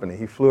year company.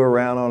 He flew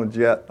around on a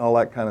jet, all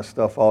that kind of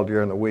stuff all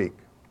during the week.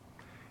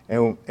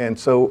 And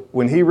so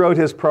when he wrote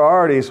his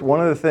priorities, one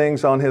of the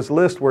things on his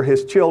list were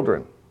his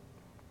children.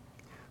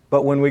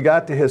 But when we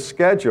got to his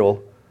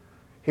schedule,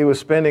 he was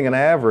spending an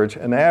average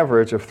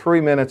of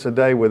 3 minutes a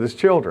day with his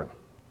children.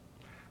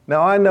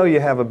 Now, I know you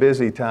have a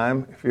busy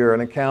time. If you're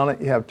an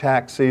accountant, you have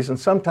tax season.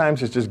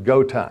 Sometimes it's just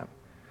go time.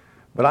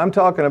 But I'm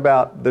talking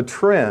about the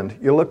trend.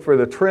 You look for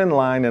the trend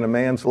line in a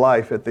man's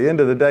life. At the end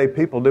of the day,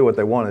 people do what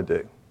they want to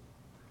do.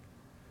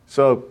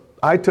 So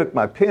I took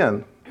my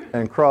pen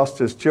and crossed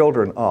his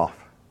children off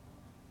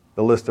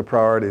the list of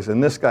priorities.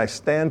 And this guy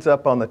stands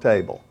up on the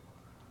table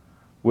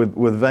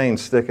with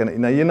veins sticking.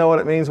 Now, you know what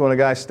it means when a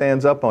guy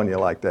stands up on you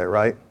like that,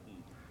 right?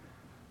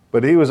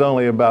 But he was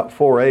only about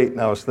 4'8",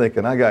 and I was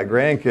thinking, I got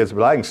grandkids,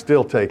 but I can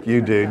still take you,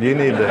 dude. You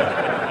need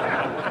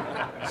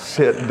to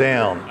sit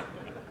down.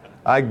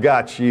 I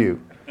got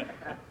you.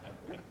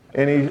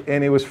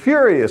 And he was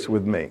furious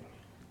with me.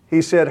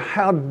 He said,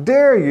 how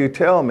dare you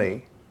tell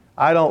me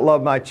I don't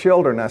love my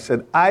children? I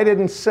said, I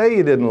didn't say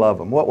you didn't love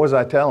them. What was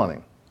I telling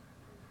him?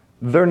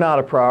 They're not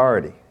a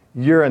priority.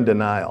 You're in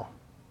denial.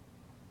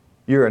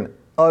 You're in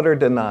utter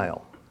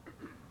denial.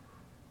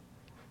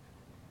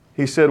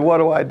 He said, what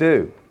do I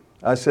do?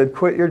 I said,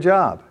 quit your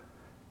job.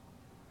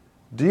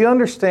 Do you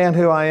understand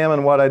who I am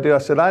and what I do? I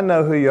said, I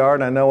know who you are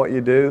and I know what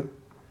you do.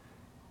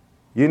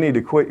 You need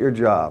to quit your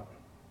job.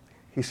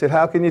 He said,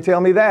 how can you tell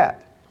me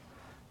that?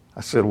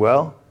 I said,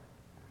 well,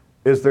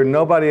 is there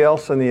nobody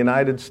else in the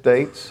United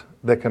States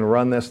that can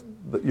run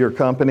your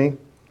company?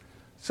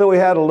 So we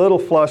had a little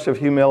flush of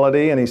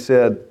humility, and he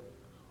said,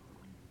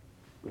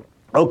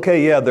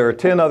 okay, yeah, there are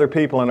 10 other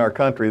people in our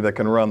country that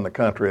can run the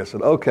country. I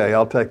said, okay,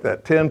 I'll take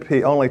that.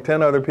 Only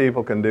 10 other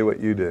people can do what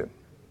you do.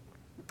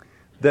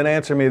 Then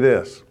answer me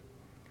this.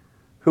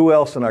 Who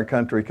else in our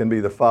country can be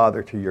the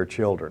father to your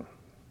children?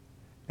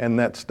 And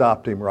that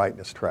stopped him right in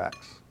his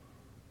tracks.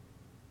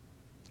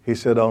 He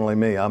said, only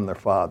me, I'm their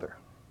father.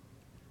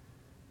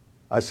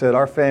 I said,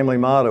 our family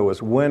motto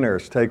is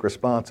winners take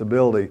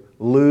responsibility,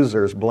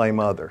 losers blame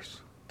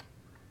others.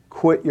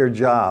 Quit your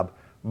job.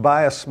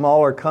 Buy a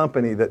smaller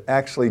company that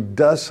actually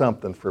does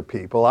something for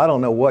people. I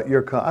don't know what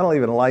I don't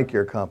even like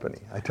your company.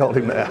 I told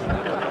him that.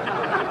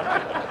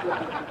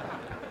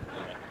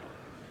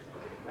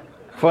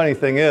 Funny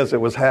thing is, it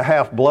was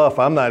half bluff.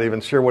 I'm not even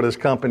sure what his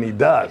company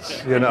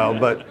does,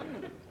 but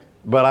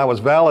But I was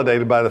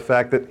validated by the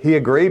fact that he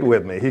agreed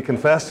with me. He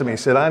confessed to me. He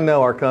said, I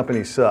know our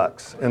company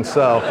sucks. And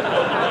so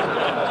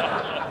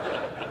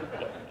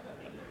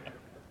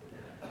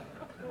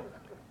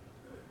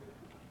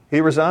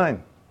he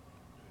resigned.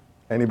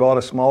 And he bought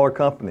a smaller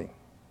company.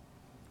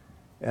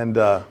 And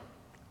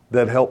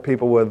that helped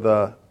people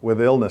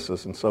with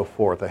illnesses and so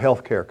forth, a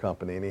healthcare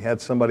company. And he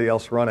had somebody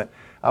else run it.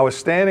 I was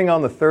standing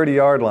on the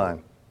 30-yard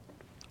line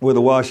with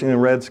the Washington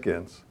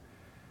Redskins.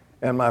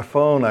 And my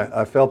phone,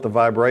 I felt the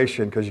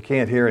vibration because you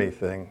can't hear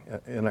anything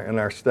in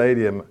our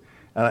stadium.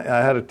 And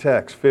I had a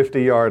text,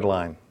 50-yard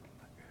line,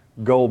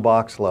 goal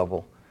box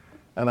level.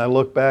 And I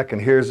looked back,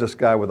 and here's this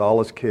guy with all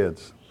his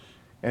kids.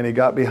 And he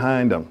got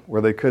behind them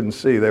where they couldn't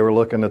see. They were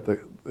looking at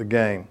the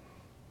game.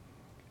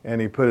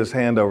 And he put his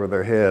hand over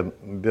their head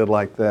and did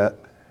like that,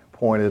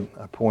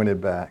 I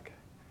pointed back.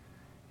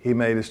 He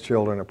made his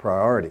children a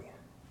priority.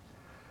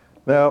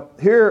 Now,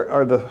 here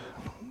are the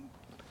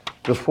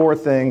 4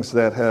 things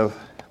that have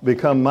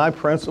become my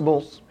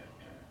principles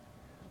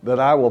that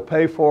I will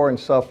pay for and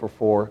suffer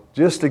for,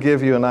 just to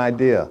give you an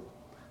idea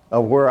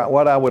of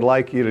what I would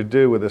like you to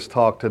do with this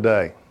talk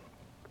today.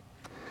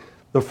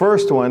 The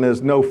first one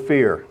is no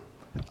fear.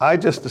 I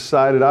just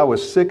decided I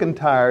was sick and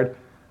tired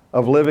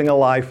of living a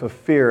life of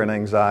fear and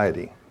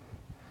anxiety.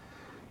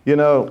 You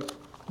know,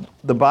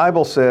 the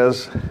Bible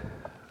says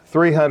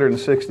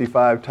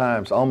 365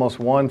 times, almost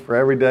one for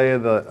every day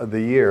of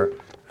the year,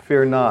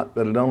 fear not,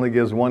 but it only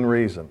gives one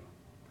reason.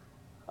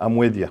 I'm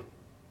with you.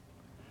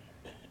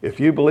 If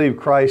you believe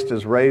Christ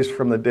is raised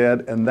from the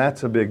dead, and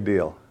that's a big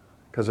deal,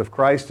 because if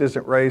Christ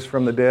isn't raised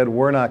from the dead,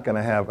 we're not going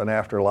to have an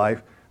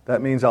afterlife.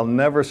 That means I'll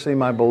never see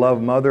my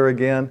beloved mother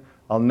again,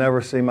 I'll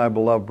never see my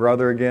beloved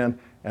brother again,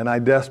 and I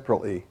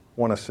desperately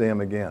want to see him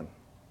again.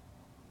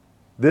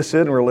 This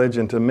isn't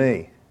religion to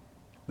me.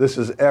 This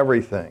is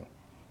everything.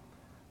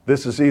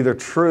 This is either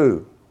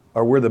true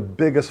or we're the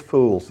biggest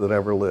fools that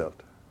ever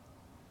lived.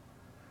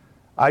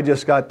 I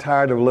just got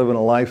tired of living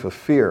a life of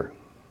fear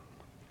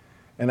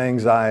and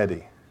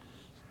anxiety.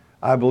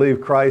 I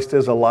believe Christ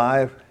is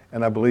alive,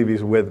 and I believe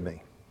He's with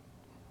me.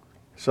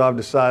 So I've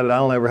decided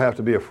I'll never have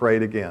to be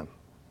afraid again,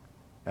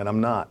 and I'm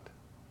not.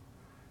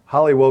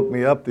 Holly woke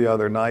me up the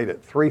other night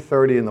at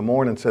 3:30 in the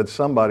morning and said,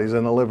 somebody's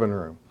in the living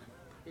room.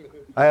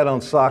 I had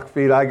on sock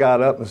feet. I got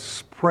up and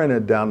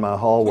sprinted down my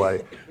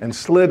hallway and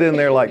slid in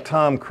there like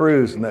Tom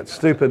Cruise in that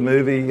stupid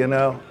movie, you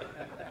know.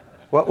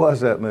 What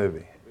was that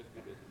movie?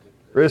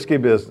 Risky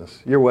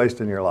Business. You're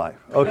wasting your life.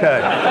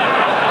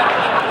 Okay.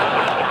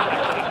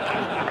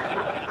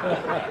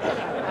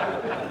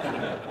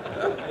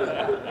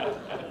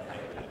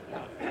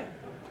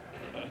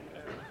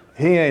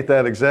 He ain't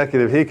that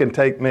executive. He can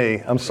take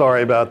me. I'm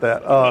sorry about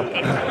that.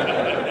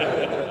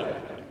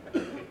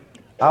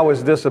 I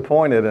was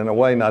disappointed in a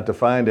way not to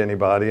find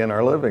anybody in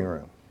our living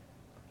room.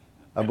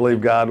 I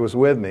believe God was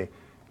with me.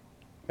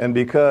 And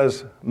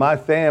because my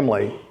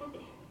family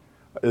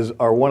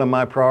are one of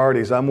my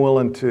priorities, I'm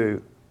willing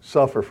to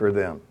suffer for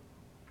them.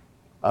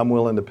 I'm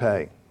willing to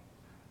pay.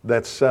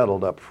 That's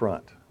settled up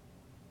front.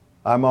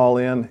 I'm all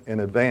in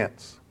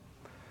advance.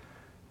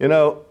 You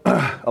know,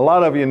 a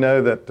lot of you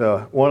know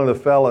that one of the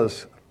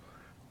fellas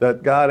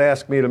that God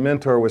asked me to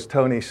mentor was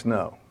Tony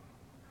Snow.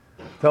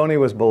 Tony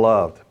was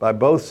beloved by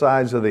both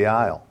sides of the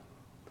aisle.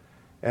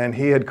 And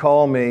he had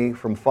called me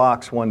from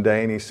Fox one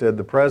day and he said,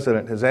 the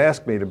president has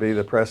asked me to be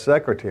the press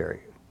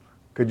secretary.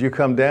 Could you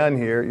come down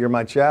here? You're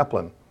my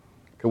chaplain.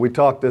 Could we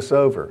talk this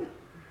over?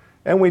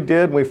 And we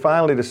did. We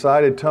finally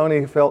decided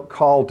Tony felt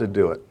called to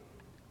do it.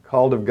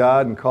 Called of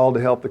God and called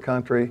to help the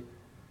country.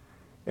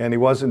 And he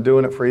wasn't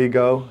doing it for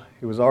ego.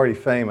 He was already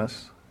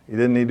famous. He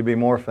didn't need to be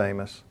more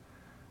famous.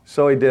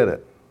 So he did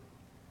it.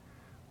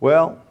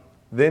 Well,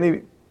 then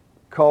he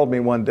called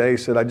me one day. He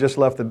said, I just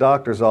left the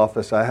doctor's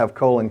office. I have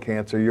colon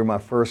cancer. You're my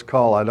first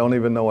call. I don't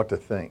even know what to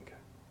think.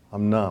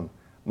 I'm numb.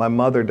 My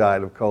mother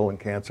died of colon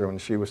cancer when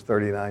she was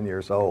 39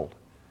 years old.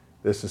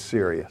 This is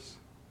serious.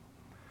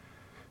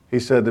 He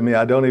said to me,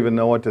 I don't even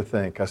know what to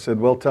think. I said,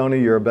 well, Tony,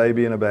 you're a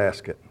baby in a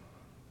basket.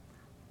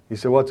 He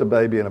said, what's a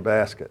baby in a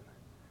basket?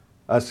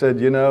 I said,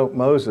 you know,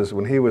 Moses,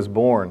 when he was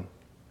born,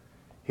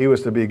 he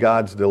was to be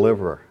God's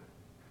deliverer.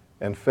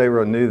 And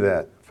Pharaoh knew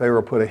that.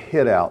 Pharaoh put a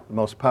hit out. The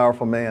most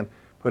powerful man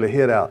put a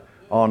hit out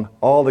on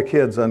all the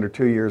kids under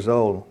 2 years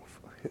old.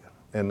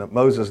 And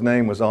Moses'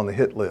 name was on the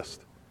hit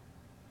list.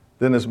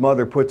 Then his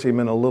mother puts him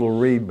in a little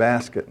reed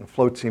basket and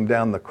floats him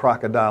down the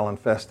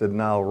crocodile-infested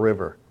Nile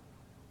River.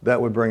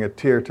 That would bring a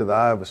tear to the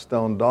eye of a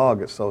stone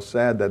dog. It's so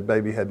sad that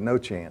baby had no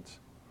chance.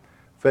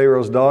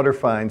 Pharaoh's daughter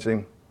finds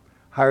him,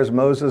 hires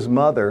Moses'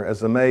 mother as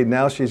the maid.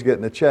 Now she's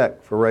getting a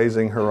check for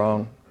raising her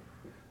own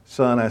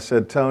son. I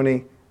said,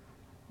 Tony,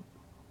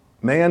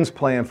 man's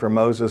plan for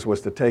Moses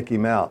was to take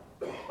him out.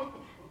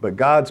 But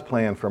God's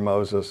plan for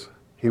Moses,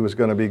 he was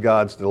going to be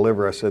God's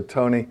deliverer. I said,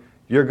 Tony,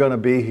 you're going to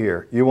be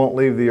here. You won't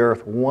leave the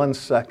earth 1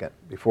 second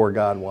before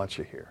God wants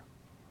you here.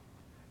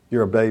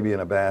 You're a baby in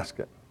a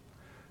basket.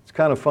 It's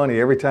kind of funny.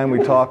 Every time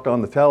we talked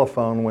on the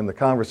telephone, when the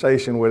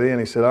conversation would end,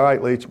 he said, all right,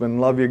 Leachman,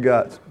 love your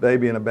guts.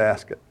 Baby in a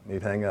basket. And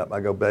he'd hang up. I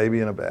go, baby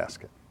in a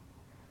basket.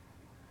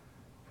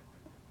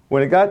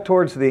 When it got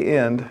towards the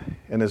end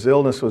and his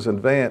illness was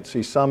advanced,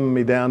 he summoned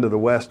me down to the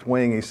West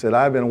Wing. He said,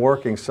 I've been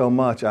working so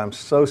much, I'm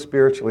so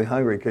spiritually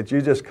hungry. Could you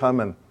just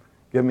come and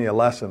give me a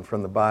lesson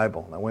from the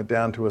Bible? And I went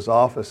down to his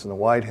office in the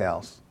White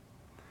House.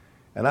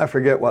 And I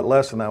forget what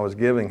lesson I was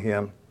giving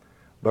him,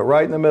 but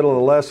right in the middle of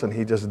the lesson,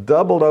 he just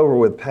doubled over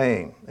with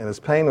pain. And his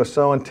pain was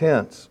so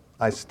intense,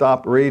 I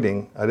stopped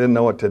reading. I didn't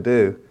know what to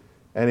do.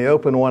 And he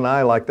opened one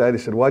eye like that.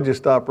 He said, what'd you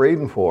stop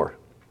reading for?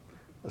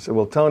 I said,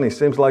 well, Tony,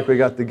 seems like we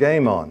got the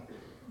game on.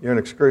 You're in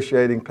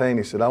excruciating pain.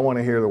 He said, I want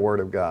to hear the Word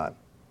of God.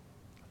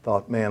 I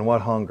thought, man,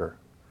 what hunger.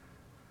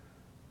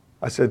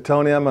 I said,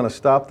 Tony, I'm going to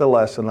stop the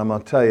lesson. I'm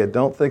going to tell you,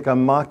 don't think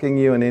I'm mocking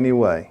you in any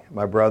way,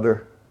 my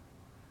brother,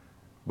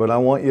 but I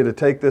want you to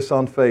take this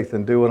on faith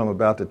and do what I'm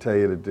about to tell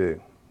you to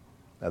do.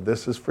 Now,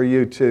 this is for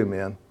you too,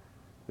 man.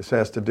 This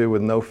has to do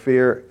with no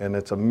fear, and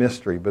it's a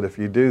mystery, but if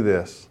you do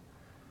this,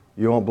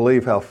 you won't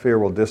believe how fear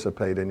will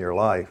dissipate in your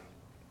life.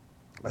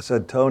 I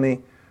said,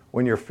 Tony,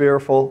 when you're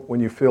fearful, when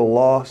you feel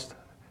lost,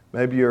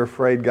 maybe you're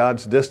afraid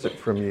God's distant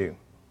from you.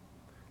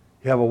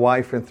 You have a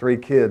wife and 3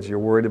 kids. You're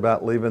worried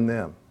about leaving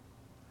them.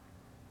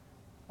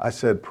 I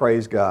said,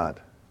 praise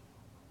God.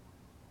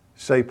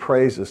 Say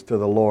praises to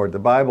the Lord. The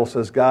Bible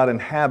says God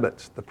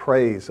inhabits the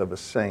praise of His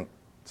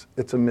saints.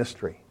 It's a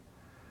mystery.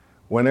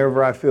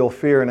 Whenever I feel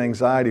fear and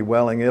anxiety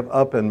welling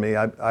up in me,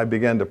 I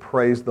begin to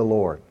praise the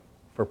Lord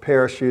for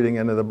parachuting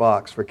into the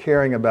box, for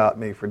caring about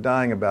me, for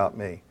dying about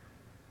me.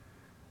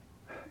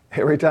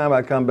 Every time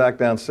I come back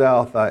down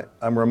south,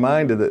 I'm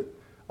reminded that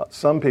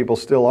some people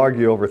still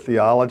argue over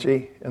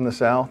theology in the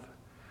South.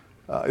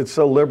 It's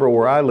so liberal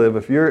where I live.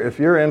 If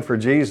you're in for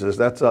Jesus,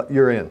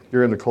 you're in.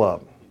 You're in the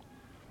club.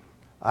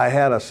 I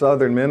had a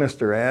Southern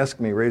minister ask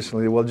me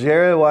recently, well,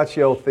 Jerry, what's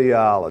your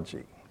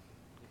theology?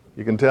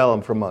 You can tell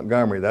them from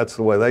Montgomery. That's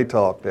the way they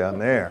talk down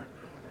there.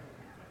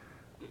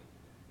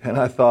 And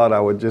I thought I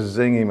would just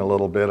zing him a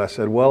little bit. I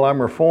said, well,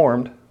 I'm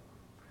Reformed.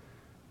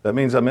 That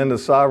means I'm in the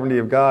sovereignty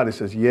of God. He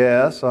says,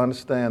 yes, I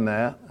understand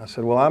that. I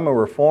said, well, I'm a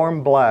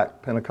Reformed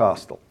Black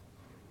Pentecostal.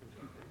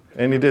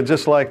 And he did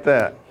just like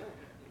that.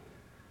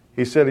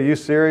 He said, are you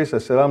serious? I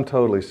said, I'm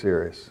totally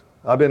serious.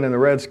 I've been in the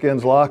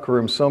Redskins locker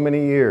room so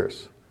many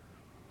years.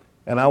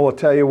 And I will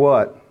tell you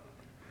what,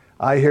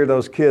 I hear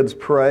those kids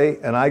pray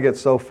and I get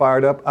so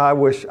fired up, I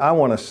wish I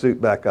want to suit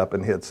back up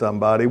and hit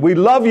somebody. We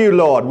love you,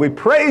 Lord. We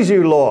praise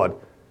you, Lord.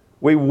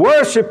 We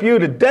worship you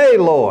today,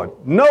 Lord.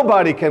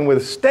 Nobody can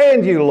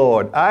withstand you,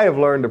 Lord. I have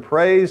learned to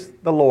praise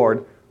the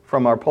Lord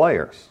from our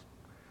players.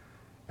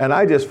 And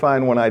I just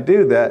find when I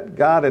do that,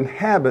 God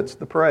inhabits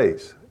the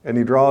praise, and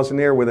He draws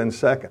near within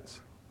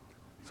seconds.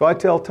 So I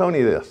tell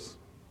Tony this.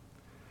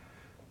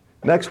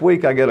 Next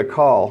week I get a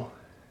call.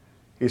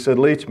 He said,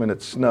 Leachman,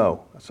 it's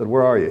snow. I said,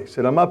 where are you? He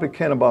said, I'm up at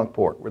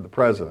Kennebunkport with the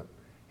president.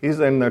 He's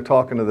in there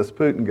talking to this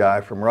Putin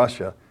guy from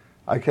Russia.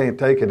 I can't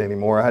take it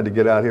anymore. I had to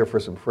get out here for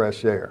some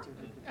fresh air.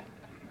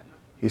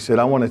 He said,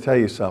 I want to tell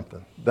you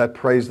something. That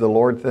praise the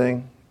Lord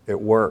thing, it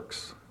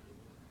works.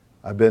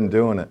 I've been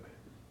doing it.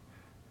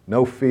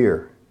 No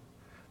fear.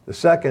 The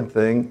second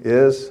thing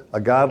is a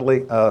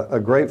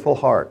grateful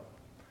heart.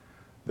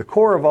 The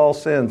core of all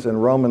sins in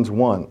Romans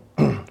 1,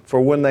 for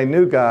when they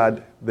knew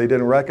God, they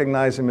didn't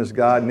recognize Him as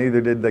God,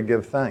 neither did they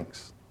give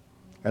thanks.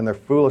 And their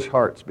foolish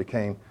hearts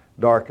became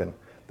darkened.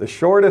 The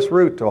shortest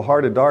route to a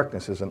heart of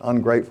darkness is an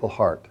ungrateful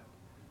heart.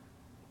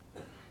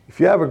 If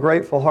you have a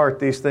grateful heart,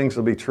 these things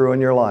will be true in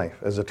your life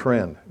as a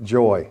trend.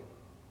 Joy.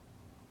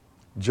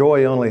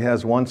 Joy only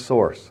has one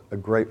source, a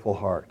grateful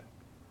heart.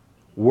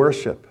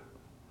 Worship.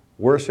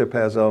 Worship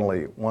has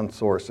only one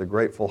source, a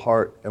grateful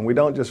heart. And we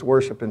don't just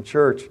worship in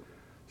church.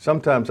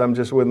 Sometimes I'm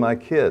just with my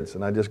kids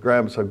and I just grab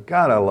them and say,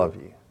 God, I love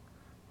you.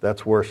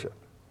 That's worship.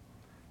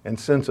 And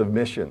sense of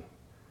mission.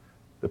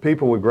 The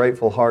people with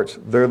grateful hearts,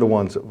 they're the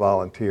ones that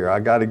volunteer.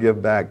 I got to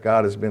give back.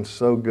 God has been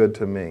so good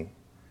to me.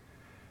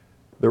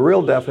 The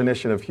real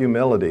definition of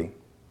humility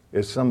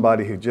is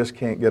somebody who just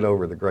can't get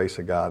over the grace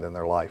of God in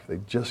their life. They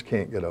just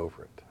can't get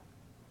over it.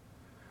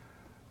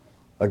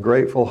 A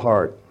grateful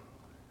heart,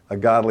 a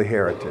godly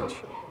heritage.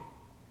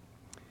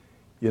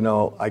 You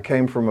know, I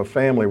came from a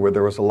family where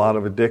there was a lot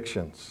of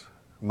addictions.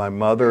 My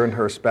mother and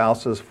her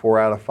spouses, 4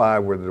 out of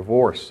 5 were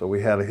divorced, so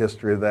we had a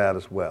history of that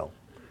as well.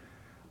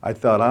 I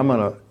thought, I'm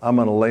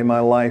gonna lay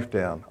my life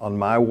down on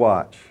my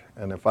watch,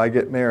 and if I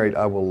get married,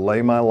 I will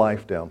lay my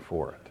life down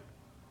for it.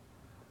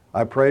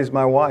 I praise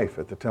my wife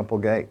at the temple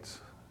gates.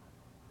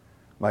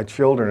 My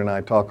children and I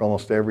talk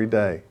almost every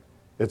day.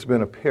 It's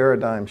been a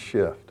paradigm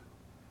shift.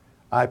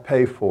 I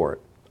pay for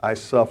it. I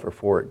suffer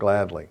for it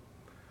gladly.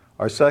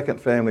 Our second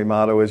family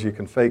motto is you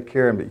can fake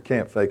caring, but you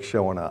can't fake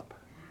showing up.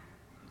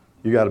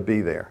 You got to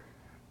be there.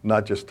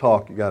 Not just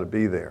talk, you got to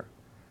be there.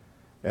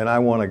 And I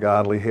want a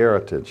godly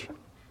heritage.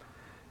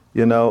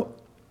 You know,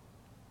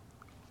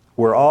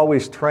 we're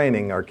always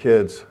training our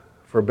kids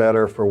for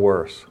better, for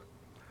worse.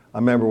 I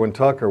remember when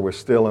Tucker was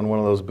still in one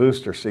of those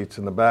booster seats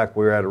in the back,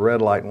 we were at a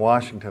red light in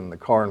Washington, and the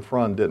car in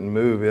front didn't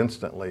move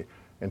instantly.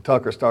 And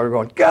Tucker started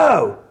going,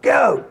 go,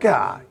 go,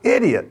 God,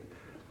 idiot.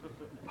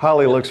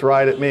 Holly looks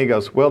right at me and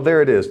goes, well,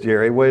 there it is,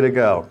 Jerry, way to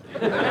go.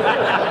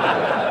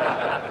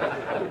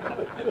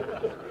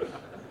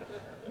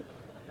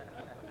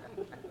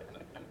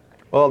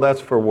 Well,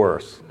 that's for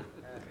worse.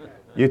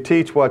 You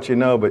teach what you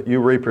know, but you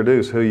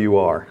reproduce who you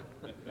are.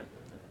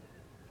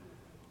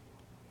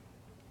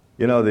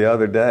 You know, the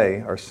other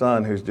day, our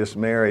son, who's just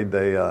married,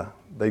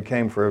 they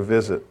came for a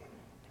visit.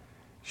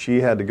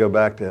 She had to go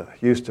back to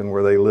Houston,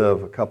 where they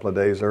live, a couple of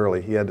days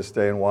early. He had to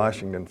stay in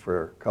Washington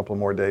for a couple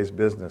more days'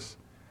 business.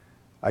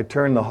 I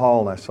turned the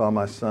hall and I saw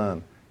my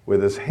son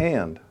with his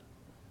hand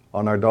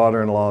on our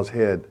daughter-in-law's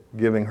head,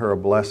 giving her a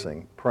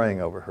blessing,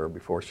 praying over her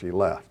before she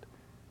left.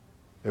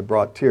 It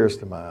brought tears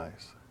to my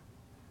eyes.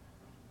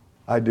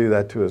 I do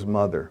that to his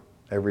mother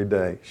every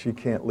day. She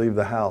can't leave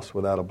the house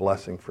without a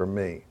blessing for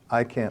me.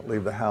 I can't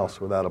leave the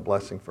house without a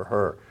blessing for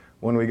her.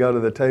 When we go to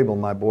the table,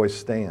 my boys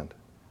stand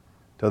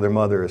till their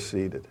mother is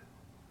seated.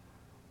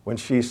 When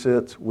she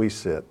sits, we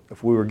sit.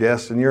 If we were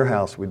guests in your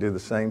house, we do the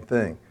same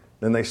thing.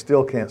 Then they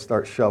still can't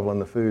start shoveling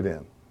the food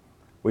in.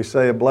 We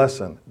say a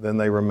blessing, then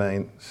they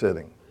remain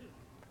sitting.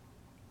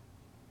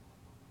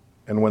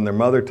 And when their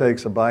mother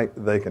takes a bite,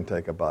 they can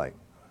take a bite.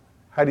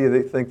 How do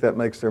you think that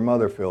makes their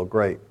mother feel?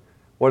 Great.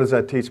 What does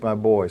that teach my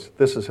boys?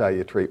 This is how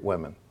you treat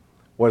women.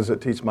 What does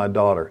it teach my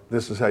daughter?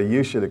 This is how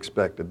you should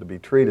expect it to be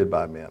treated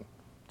by men.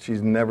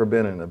 She's never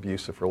been in an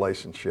abusive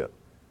relationship.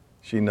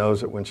 She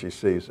knows it when she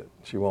sees it.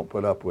 She won't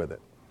put up with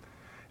it.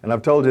 And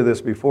I've told you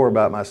this before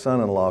about my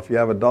son-in-law. If you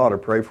have a daughter,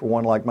 pray for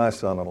one like my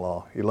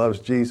son-in-law. He loves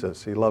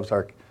Jesus. He loves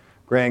our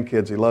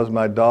grandkids. He loves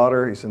my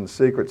daughter. He's in the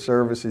Secret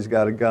Service. He's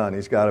got a gun.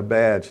 He's got a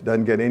badge.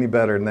 Doesn't get any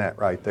better than that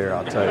right there,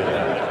 I'll tell you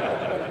that.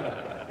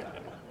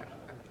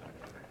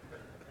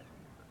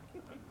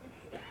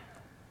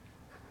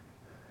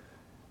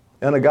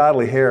 In a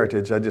godly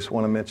heritage, I just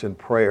want to mention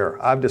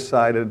prayer. I've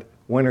decided,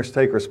 winners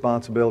take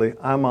responsibility.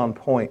 I'm on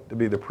point to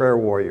be the prayer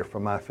warrior for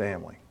my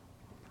family.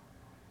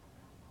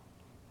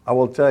 I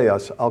will tell you,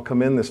 I'll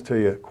commend this to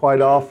you.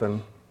 Quite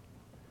often,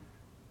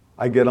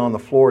 I get on the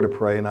floor to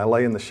pray and I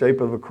lay in the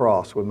shape of a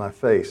cross with my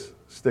face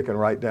sticking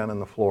right down in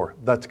the floor.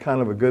 That's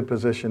kind of a good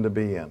position to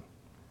be in.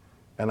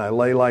 And I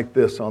lay like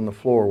this on the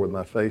floor with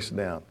my face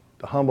down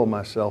to humble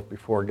myself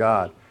before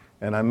God.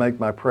 And I make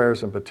my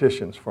prayers and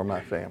petitions for my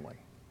family.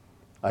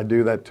 I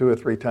do that 2 or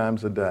 3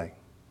 times a day.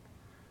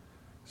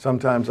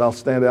 Sometimes I'll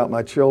stand out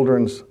my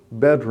children's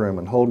bedroom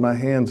and hold my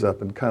hands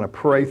up and kind of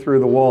pray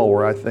through the wall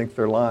where I think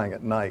they're lying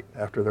at night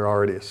after they're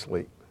already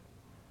asleep.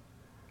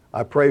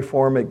 I pray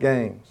for them at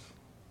games.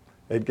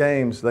 At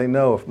games, they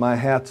know if my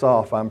hat's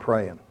off, I'm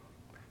praying.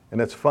 And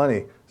it's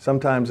funny,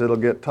 sometimes it'll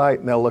get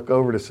tight and they'll look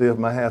over to see if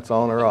my hat's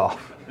on or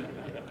off.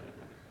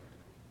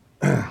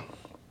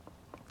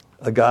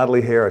 A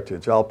godly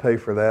heritage, I'll pay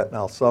for that and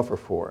I'll suffer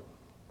for it.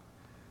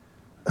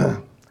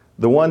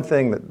 The one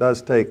thing that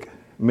does take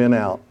men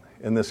out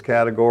in this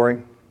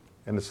category,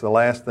 and it's the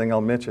last thing I'll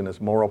mention,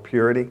 is moral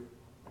purity.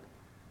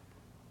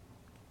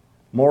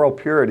 Moral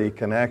purity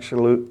can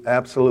actually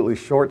absolutely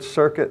short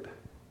circuit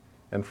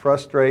and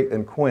frustrate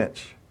and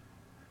quench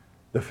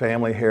the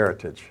family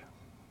heritage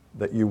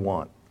that you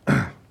want.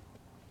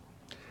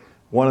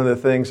 One of the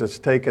things that's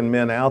taken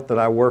men out that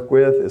I work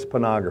with is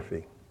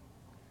pornography.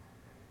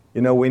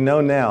 You know, we know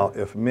now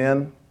if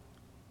men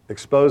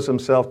expose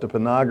themselves to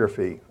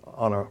pornography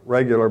on a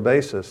regular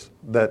basis,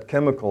 that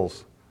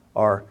chemicals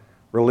are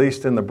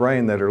released in the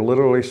brain that are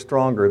literally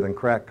stronger than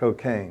crack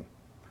cocaine.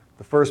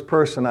 The first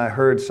person I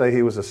heard say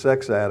he was a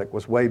sex addict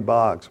was Wade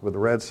Boggs with the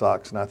Red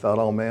Sox, and I thought,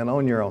 oh man,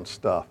 own your own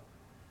stuff.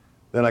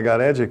 Then I got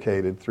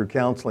educated through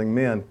counseling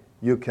men.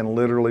 You can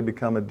literally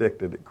become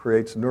addicted. It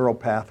creates neural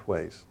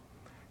pathways.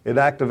 It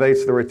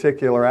activates the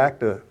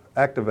reticular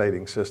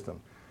activating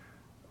system,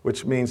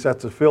 which means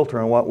that's a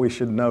filter on what we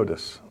should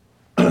notice.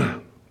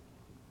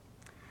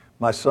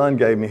 My son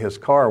gave me his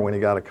car when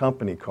he got a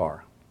company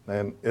car.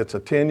 And it's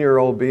a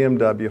 10-year-old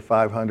BMW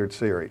 500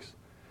 series.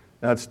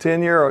 Now it's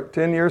 10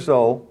 years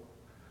old,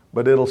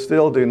 but it'll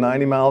still do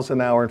 90 miles an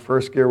hour in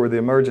first gear with the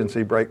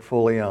emergency brake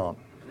fully on.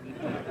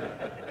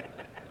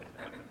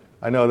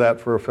 I know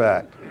that for a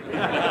fact.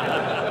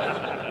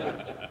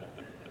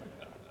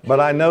 But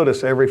I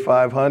notice every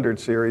 500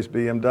 series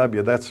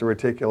BMW, that's the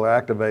reticular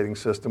activating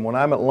system. When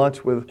I'm at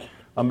lunch with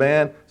a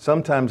man,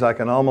 sometimes I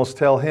can almost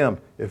tell him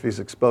if he's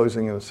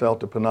exposing himself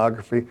to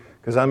pornography.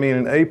 Because, I mean,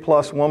 an A+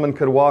 woman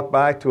could walk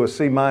by to a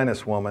C-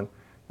 woman,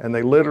 and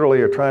they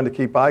literally are trying to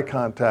keep eye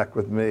contact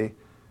with me,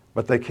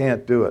 but they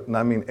can't do it. And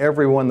I mean,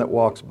 everyone that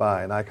walks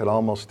by, and I could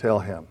almost tell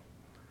him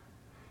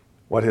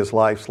what his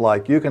life's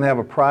like. You can have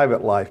a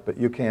private life, but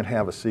you can't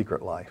have a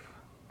secret life.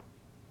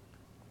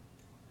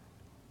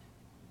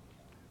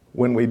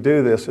 When we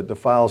do this, it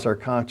defiles our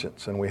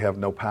conscience, and we have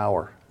no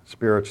power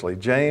spiritually.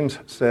 James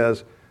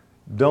says,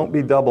 don't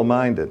be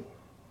double-minded.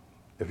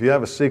 If you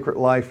have a secret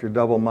life, you're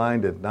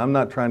double-minded. And I'm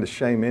not trying to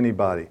shame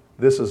anybody.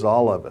 This is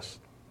all of us.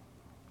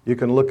 You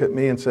can look at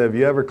me and say, have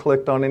you ever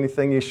clicked on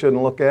anything you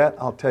shouldn't look at?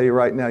 I'll tell you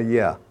right now,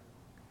 yeah,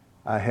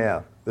 I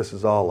have. This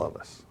is all of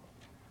us.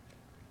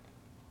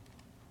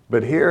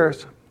 But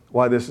here's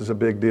why this is a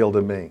big deal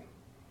to me.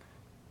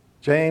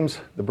 James,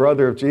 the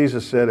brother of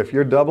Jesus, said, if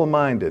you're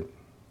double-minded,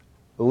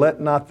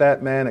 let not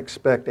that man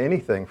expect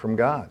anything from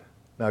God.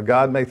 Now,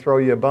 God may throw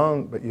you a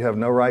bone, but you have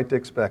no right to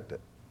expect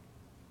it.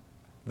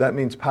 That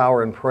means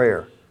power in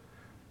prayer.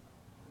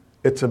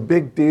 It's a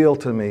big deal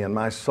to me in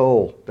my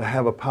soul to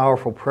have a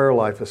powerful prayer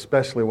life,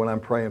 especially when I'm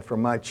praying for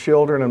my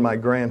children and my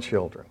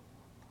grandchildren.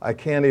 I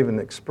can't even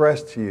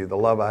express to you the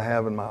love I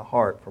have in my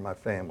heart for my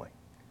family.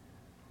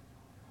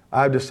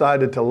 I've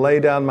decided to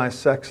lay down my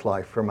sex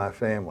life for my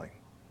family.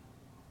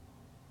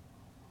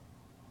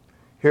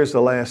 Here's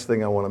the last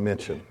thing I want to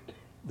mention.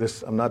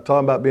 I'm not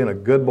talking about being a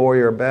good boy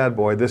or a bad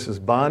boy. This is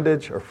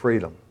bondage or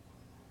freedom.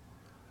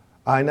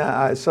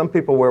 Some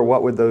people wear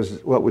what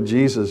would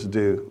Jesus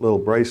do, little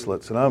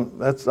bracelets, and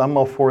I'm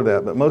all for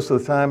that. But most of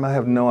the time, I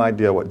have no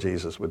idea what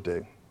Jesus would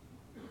do.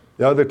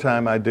 The other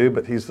time I do,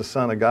 but he's the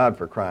Son of God,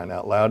 for crying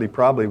out loud. He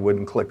probably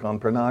wouldn't click on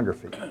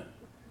pornography.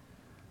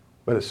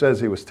 But it says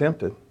he was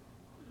tempted.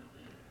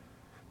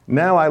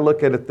 Now I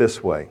look at it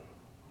this way.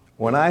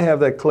 When I have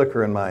that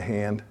clicker in my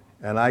hand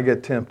and I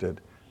get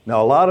tempted,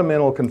 now a lot of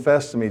men will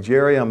confess to me,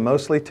 Jerry, I'm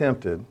mostly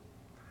tempted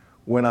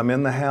when I'm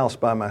in the house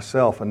by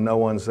myself and no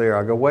one's there.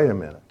 I go, wait a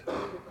minute.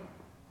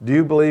 Do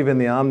you believe in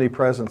the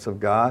omnipresence of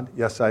God?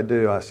 Yes, I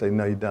do. I say,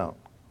 no, you don't.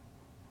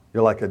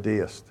 You're like a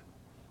deist.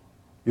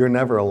 You're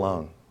never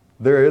alone.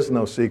 There is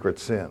no secret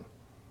sin.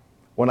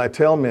 When I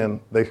tell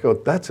men, they go,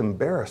 that's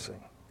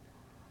embarrassing.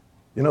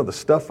 You know, the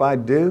stuff I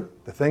do,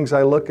 the things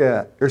I look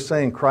at, you're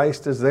saying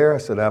Christ is there? I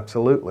said,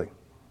 absolutely.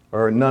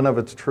 Or none of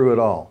it's true at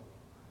all.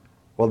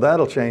 Well,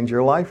 that'll change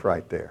your life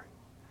right there.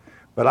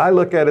 But I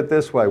look at it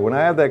this way. When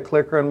I have that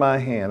clicker in my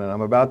hand and I'm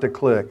about to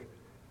click,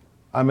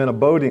 I'm in a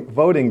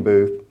voting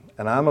booth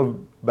and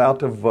I'm about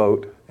to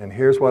vote, and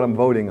here's what I'm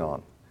voting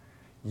on.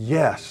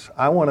 Yes,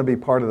 I want to be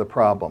part of the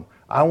problem.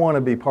 I want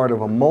to be part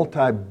of a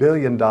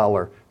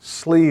multi-billion-dollar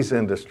sleaze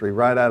industry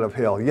right out of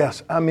hell.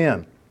 Yes, I'm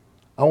in.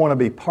 I want to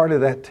be part of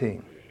that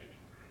team.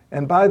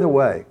 And by the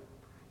way,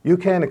 you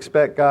can't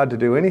expect God to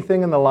do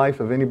anything in the life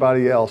of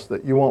anybody else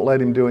that you won't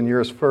let him do in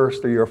yours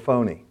first, or you're a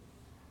phony.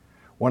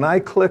 When I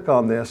click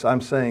on this, I'm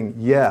saying,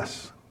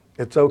 yes,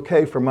 it's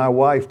okay for my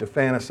wife to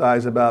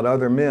fantasize about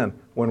other men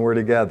when we're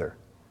together.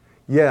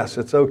 Yes,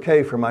 it's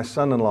okay for my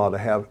son-in-law to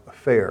have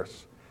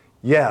affairs.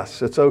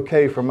 Yes, it's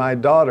okay for my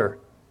daughter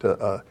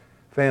to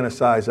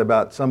fantasize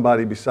about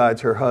somebody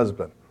besides her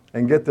husband.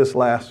 And get this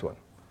last one.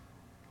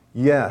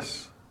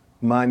 Yes,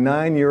 my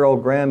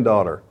 9-year-old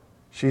granddaughter,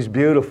 she's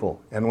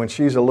beautiful. And when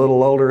she's a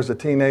little older as a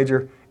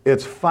teenager,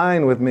 it's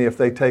fine with me if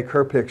they take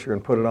her picture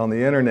and put it on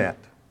the internet.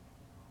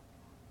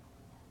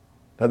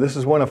 Now, this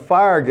is when a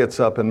fire gets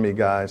up in me,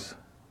 guys.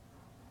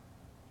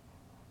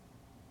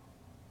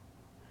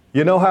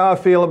 You know how I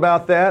feel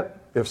about that?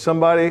 If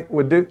somebody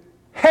would do,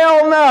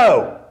 hell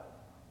no!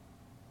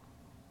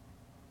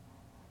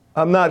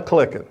 I'm not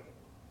clicking.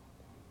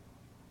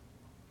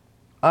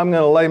 I'm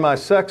going to lay my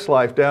sex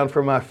life down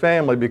for my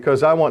family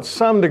because I want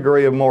some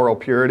degree of moral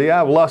purity. I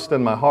have lust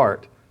in my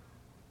heart.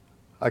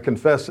 I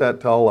confess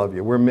that to all of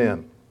you. We're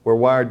men. We're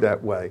wired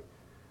that way.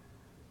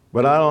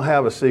 But I don't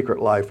have a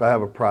secret life. I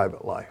have a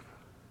private life.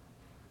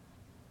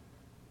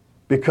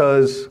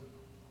 Because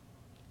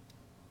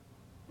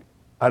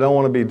I don't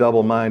want to be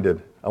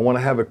double-minded. I want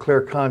to have a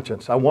clear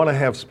conscience. I want to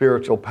have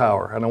spiritual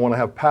power, and I want to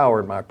have power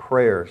in my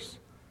prayers.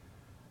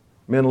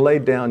 Men, lay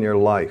down your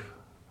life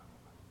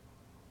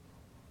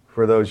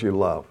for those you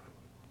love.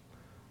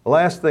 The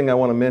last thing I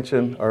want to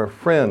mention are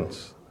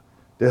friends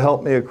to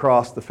help me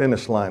across the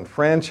finish line.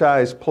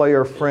 Franchise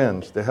player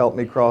friends to help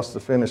me cross the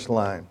finish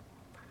line.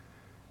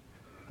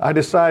 I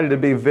decided to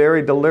be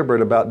very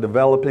deliberate about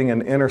developing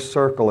an inner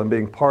circle and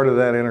being part of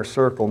that inner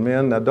circle.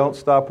 Men, now don't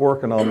stop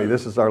working on me.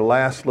 This is our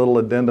last little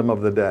addendum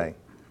of the day.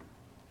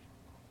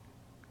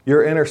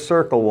 Your inner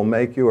circle will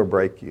make you or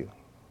break you.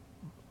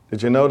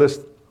 Did you notice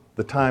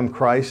the time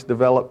Christ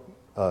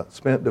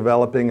spent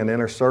developing an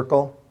inner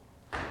circle?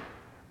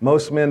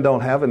 Most men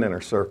don't have an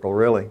inner circle,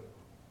 really.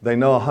 They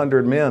know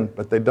 100 men,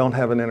 but they don't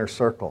have an inner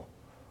circle.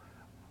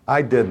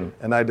 I didn't,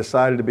 and I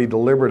decided to be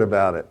deliberate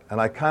about it.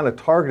 And I kind of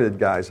targeted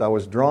guys I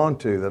was drawn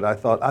to that I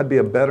thought I'd be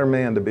a better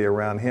man to be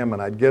around him,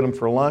 and I'd get them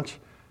for lunch.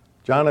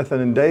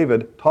 Jonathan and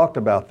David talked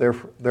about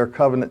their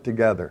covenant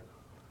together.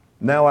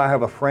 Now I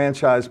have a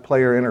franchise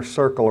player inner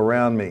circle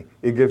around me.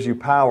 It gives you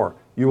power.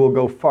 You will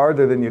go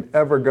farther than you'd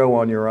ever go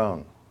on your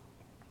own.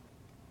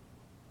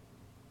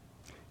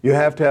 You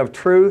have to have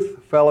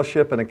truth,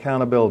 fellowship, and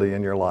accountability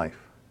in your life.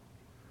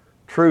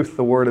 Truth,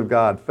 the Word of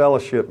God,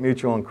 fellowship,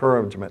 mutual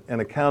encouragement, and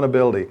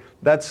accountability.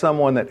 That's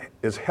someone that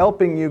is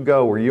helping you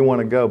go where you want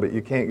to go, but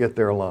you can't get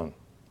there alone.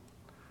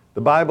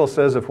 The Bible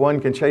says if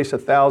one can chase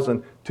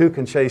 1,000, two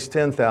can chase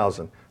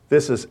 10,000.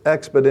 This is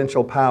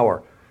exponential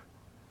power.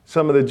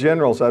 Some of the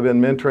generals I've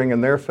been mentoring in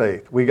their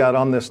faith, we got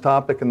on this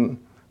topic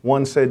and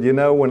one said, you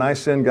know, when I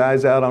send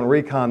guys out on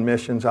recon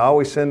missions, I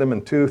always send them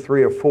in 2,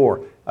 3, or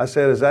 4. I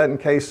said, is that in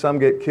case some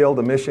get killed,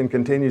 the mission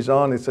continues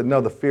on? He said, no,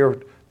 the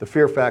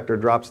fear factor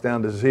drops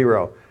down to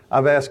 0.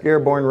 I've asked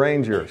airborne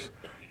rangers,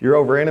 you're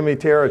over enemy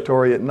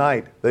territory at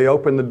night. They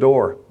open the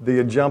door. Do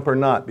you jump or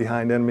not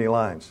behind enemy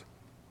lines?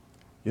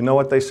 You know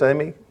what they say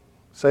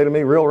to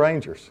me? Real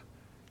rangers.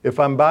 If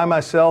I'm by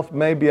myself,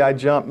 maybe I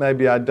jump,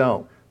 maybe I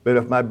don't. But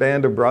if my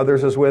band of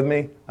brothers is with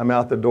me, I'm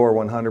out the door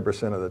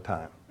 100% of the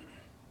time.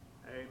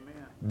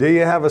 Do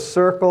you have a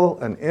circle,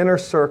 an inner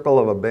circle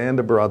of a band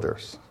of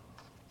brothers?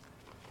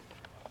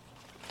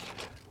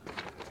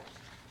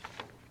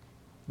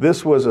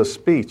 This was a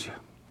speech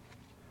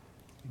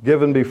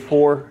given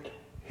before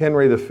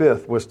Henry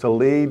V was to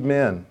lead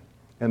men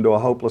into a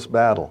hopeless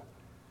battle.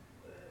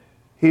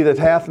 He that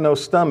hath no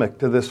stomach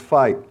to this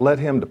fight, let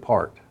him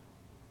depart.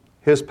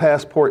 His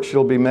passport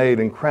shall be made,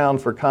 and crown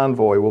for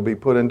convoy will be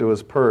put into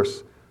his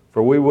purse.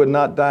 For we would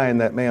not die in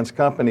that man's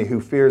company who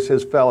fears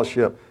his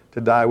fellowship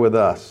to die with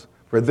us.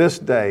 For this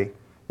day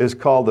is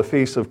called the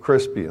Feast of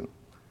Crispian.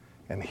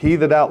 And he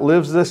that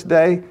outlives this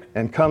day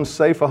and comes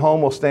safe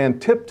home will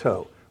stand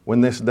tiptoe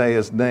when this day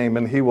is named,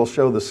 and he will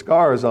show the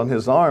scars on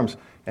his arms,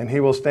 and he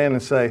will stand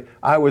and say,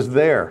 I was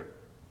there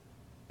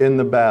in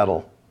the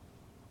battle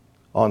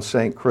on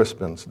St.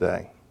 Crispin's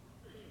Day.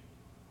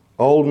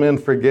 Old men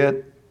forget,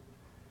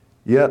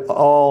 yet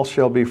all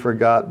shall be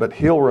forgot, but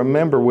he'll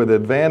remember with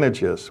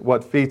advantages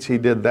what feats he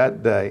did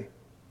that day.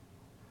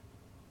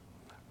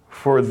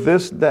 For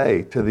this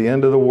day to the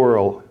end of the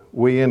world,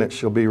 we in it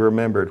shall be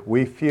remembered.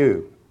 We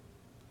few,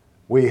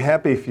 we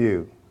happy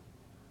few,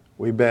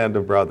 we band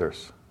of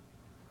brothers.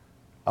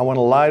 I want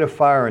to light a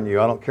fire in you.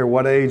 I don't care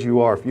what age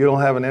you are. If you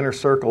don't have an inner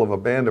circle of a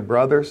band of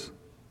brothers,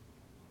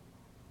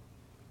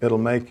 it'll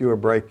make you or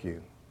break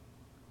you.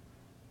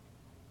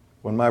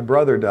 When my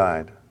brother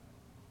died,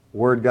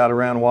 word got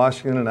around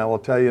Washington, and I will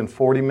tell you in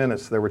 40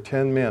 minutes there were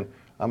 10 men.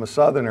 I'm a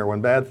Southerner.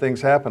 When bad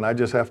things happen, I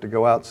just have to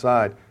go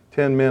outside.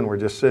 10 men were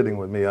just sitting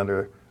with me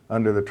under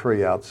the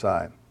tree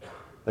outside.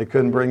 They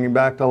couldn't bring me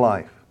back to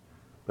life,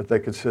 but they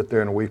could sit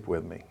there and weep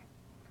with me.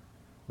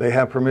 They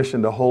have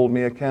permission to hold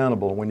me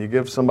accountable. When you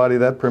give somebody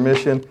that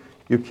permission,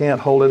 you can't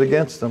hold it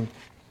against them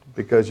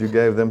because you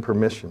gave them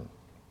permission.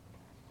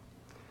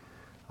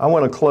 I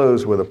want to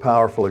close with a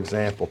powerful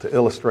example to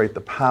illustrate the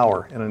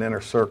power in an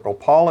inner circle.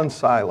 Paul and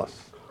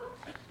Silas,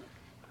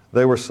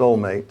 they were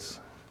soulmates.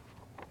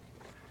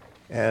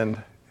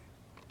 And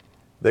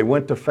they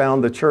went to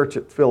found the church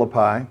at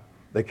Philippi.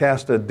 They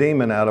cast a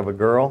demon out of a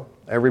girl.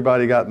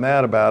 Everybody got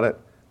mad about it.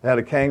 They had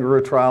a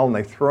kangaroo trial, and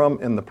they threw them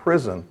in the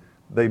prison.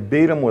 They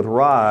beat them with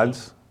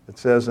rods, it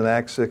says in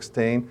Acts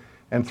 16,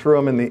 and threw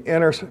them in the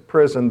inner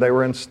prison. They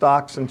were in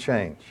stocks and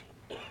chains.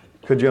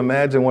 Could you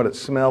imagine what it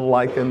smelled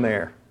like in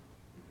there?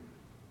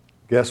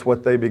 Guess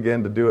what they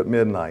began to do at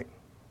midnight?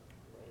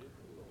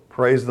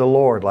 Praise the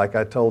Lord, like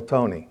I told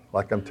Tony,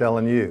 like I'm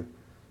telling you.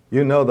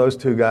 You know those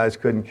two guys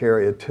couldn't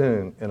carry a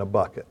tune in a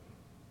bucket.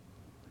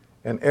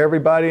 And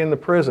everybody in the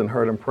prison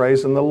heard them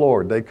praising the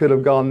Lord. They could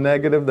have gone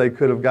negative. They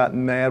could have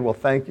gotten mad. Well,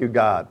 thank you,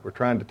 God. We're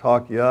trying to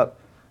talk you up.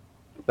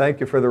 Thank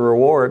you for the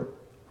reward.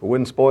 If it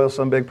wouldn't spoil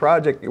some big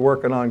project you're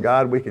working on,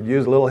 God, we could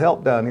use a little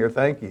help down here.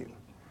 Thank you.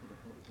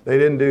 They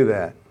didn't do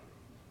that.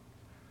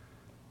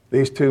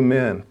 These two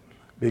men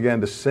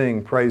began to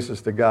sing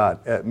praises to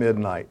God at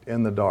midnight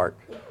in the dark.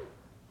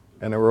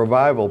 And a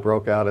revival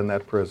broke out in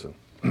that prison.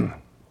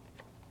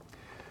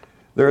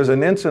 There is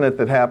an incident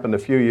that happened a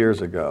few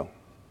years ago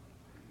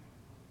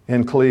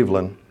in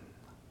Cleveland.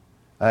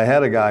 I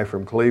had a guy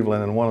from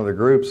Cleveland in one of the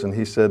groups, and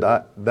he said,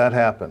 that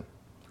happened.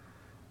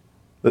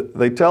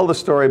 They tell the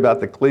story about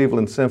the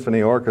Cleveland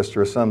Symphony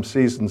Orchestra some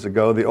seasons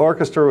ago. The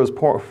orchestra was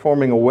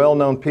performing a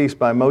well-known piece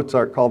by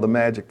Mozart called The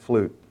Magic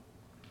Flute.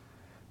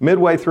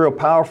 Midway through, a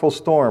powerful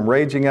storm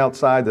raging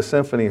outside the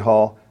symphony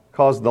hall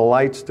caused the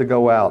lights to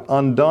go out.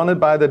 Undaunted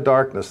by the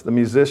darkness, the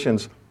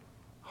musicians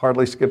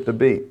hardly skipped a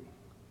beat.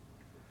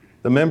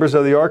 The members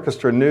of the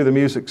orchestra knew the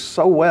music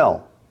so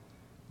well,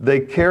 they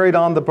carried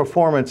on the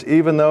performance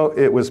even though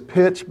it was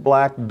pitch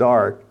black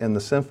dark in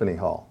the symphony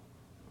hall.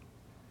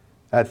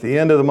 At the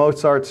end of the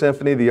Mozart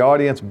symphony, the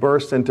audience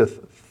burst into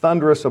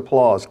thunderous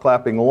applause,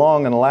 clapping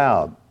long and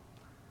loud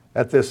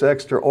at this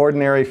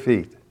extraordinary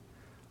feat.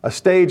 A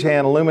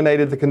stagehand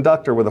illuminated the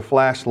conductor with a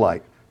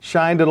flashlight,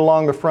 shined it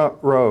along the front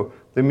row.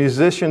 The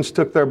musicians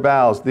took their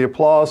bows. The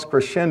applause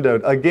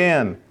crescendoed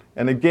again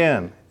and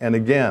again and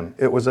again.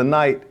 It was a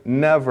night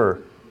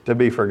never to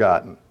be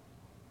forgotten.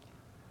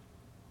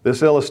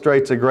 This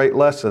illustrates a great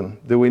lesson.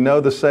 Do we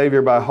know the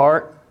Savior by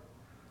heart?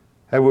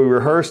 Have we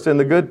rehearsed in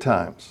the good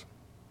times?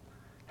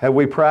 Have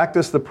we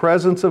practiced the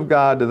presence of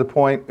God to the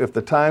point if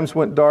the times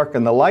went dark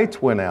and the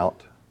lights went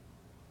out,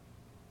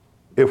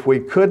 if we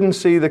couldn't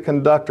see the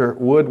conductor,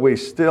 would we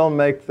still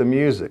make the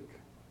music?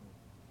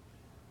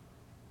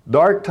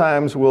 Dark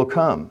times will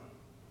come.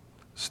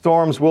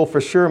 Storms will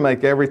for sure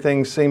make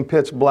everything seem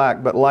pitch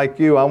black, but like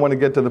you, I want to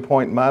get to the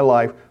point in my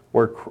life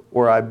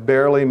where I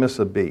barely miss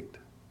a beat.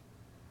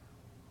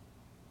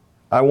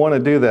 I want to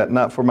do that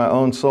not for my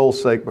own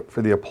soul's sake, but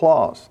for the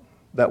applause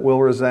that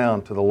will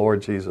resound to the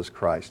Lord Jesus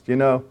Christ. You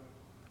know,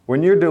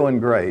 when you're doing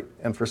great,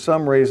 and for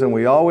some reason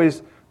we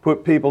always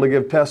put people to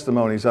give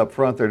testimonies up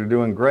front that are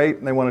doing great,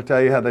 and they want to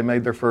tell you how they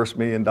made their first $1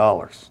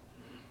 million.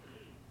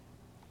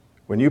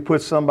 When you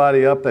put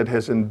somebody up that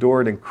has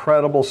endured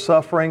incredible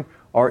suffering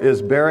or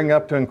is bearing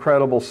up to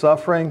incredible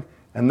suffering,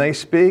 and they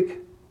speak,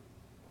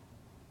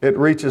 it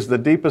reaches the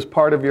deepest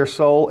part of your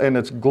soul, and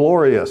it's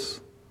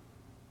glorious.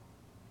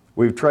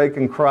 We've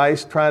taken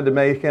Christ, trying to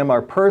make him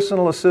our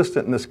personal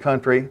assistant in this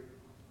country,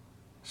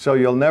 So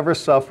you'll never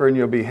suffer and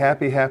you'll be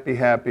happy, happy,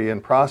 happy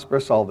and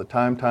prosperous all the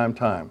time.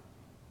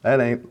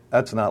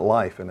 That's not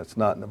life, and it's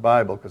not in the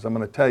Bible, because I'm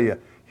going to tell you,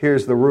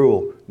 here's the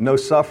rule. No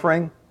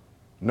suffering,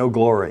 no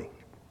glory.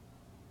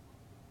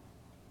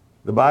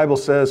 The Bible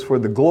says, for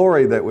the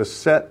glory that was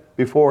set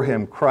before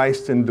him,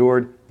 Christ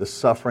endured the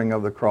suffering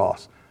of the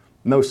cross.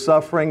 No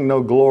suffering,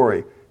 no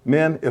glory.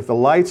 Men, if the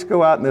lights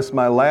go out, and this is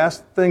my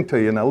last thing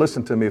to you, now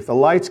listen to me, if the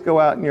lights go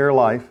out in your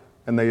life,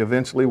 and they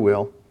eventually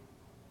will,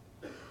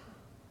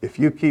 if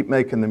you keep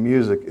making the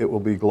music, it will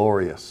be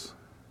glorious.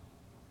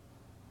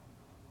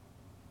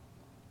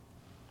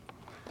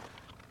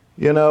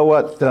 You know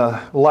what?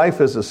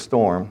 Life is a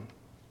storm.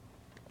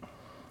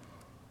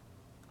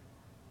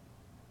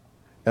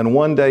 And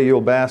one day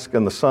you'll bask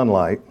in the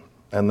sunlight,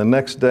 and the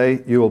next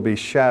day you will be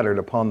shattered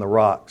upon the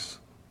rocks.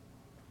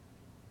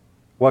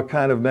 What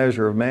kind of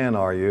measure of man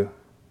are you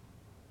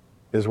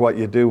is what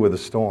you do with the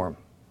storm.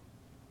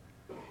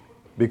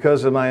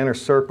 Because of my inner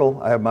circle,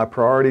 I have my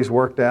priorities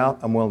worked out.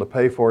 I'm willing to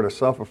pay for it or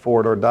suffer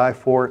for it or die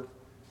for it.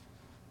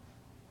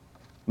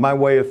 My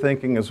way of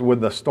thinking is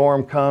when the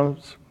storm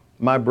comes,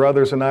 my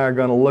brothers and I are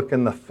going to look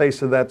in the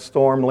face of that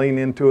storm, lean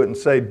into it and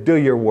say, do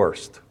your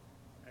worst.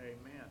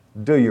 Amen.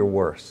 Do your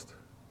worst.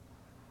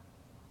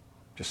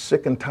 Just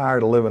sick and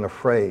tired of living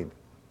afraid.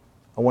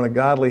 I want a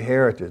godly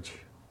heritage.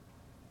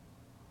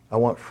 I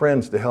want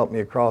friends to help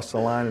me across the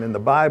line. And in the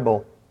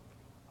Bible,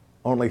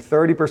 only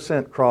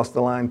 30% crossed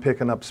the line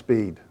picking up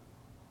speed.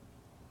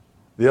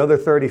 The other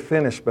 30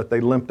 finished, but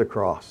they limped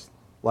across.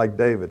 Like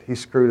David, he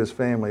screwed his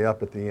family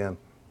up at the end.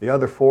 The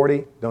other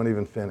 40 don't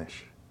even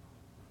finish.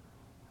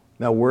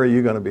 Now, where are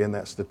you going to be in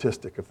that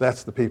statistic if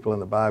that's the people in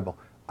the Bible?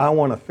 I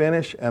want to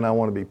finish, and I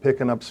want to be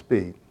picking up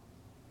speed.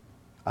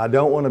 I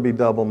don't want to be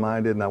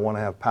double-minded, and I want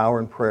to have power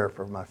and prayer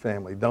for my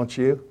family. Don't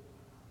you?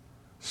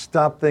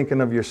 Stop thinking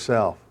of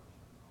yourself.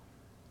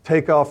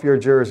 Take off your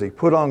jersey.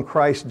 Put on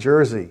Christ's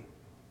jersey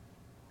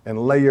and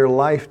lay your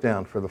life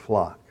down for the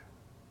flock.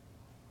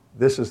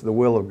 This is the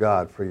will of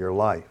God for your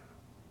life.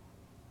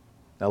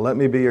 Now let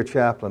me be your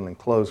chaplain and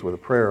close with a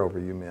prayer over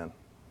you men.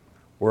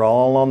 We're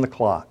all on the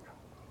clock.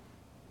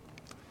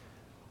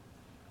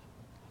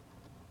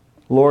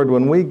 Lord,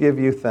 when we give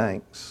you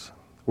thanks,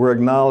 we're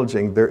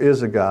acknowledging there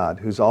is a God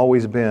who's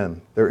always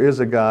been. There is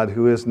a God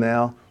who is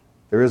now.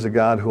 There is a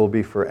God who will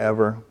be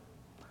forever.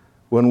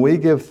 When we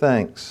give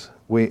thanks,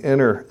 we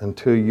enter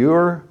into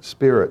your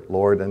spirit,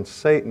 Lord, and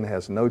Satan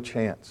has no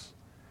chance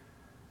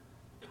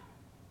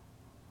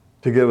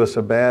to give us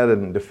a bad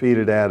and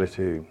defeated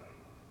attitude.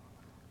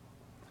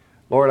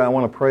 Lord, I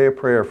want to pray a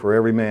prayer for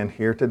every man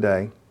here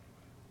today,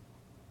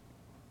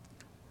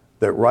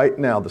 that right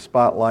now the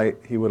spotlight,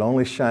 he would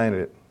only shine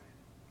it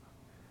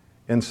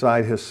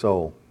inside his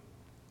soul.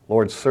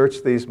 Lord,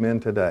 search these men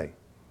today.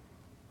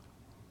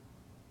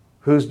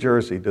 Whose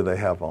jersey do they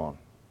have on?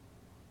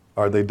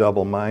 Are they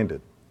double-minded?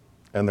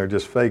 And they're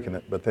just faking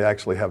it, but they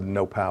actually have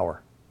no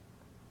power.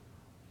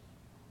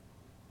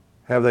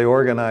 Have they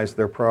organized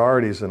their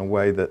priorities in a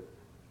way that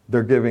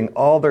they're giving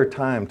all their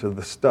time to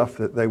the stuff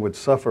that they would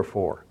suffer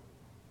for,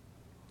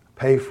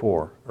 pay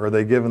for, or are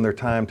they giving their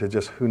time to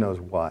just who knows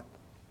what?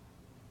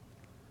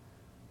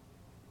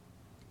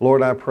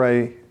 Lord, I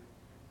pray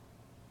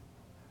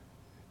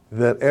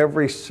that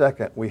every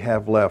second we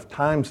have left,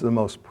 time's the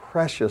most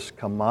precious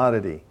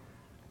commodity.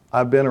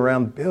 I've been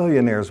around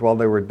billionaires while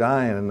they were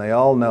dying, and they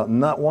all know,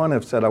 not one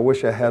have said, I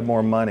wish I had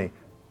more money.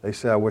 They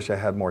say, I wish I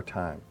had more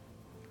time.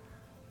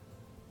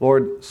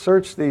 Lord,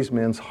 search these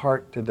men's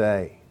heart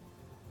today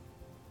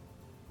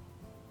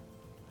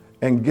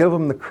and give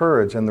them the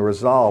courage and the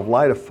resolve,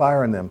 light a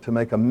fire in them to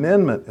make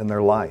amendment in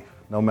their life,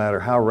 no matter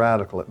how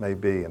radical it may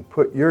be, and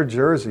put your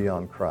jersey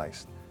on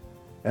Christ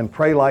and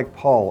pray like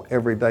Paul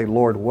every day,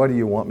 Lord, what do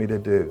you want me to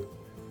do?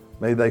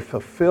 May they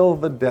fulfill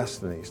the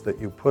destinies that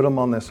you put them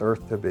on this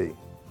earth to be.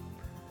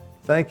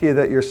 Thank you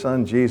that your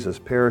son Jesus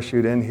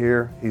parachuted in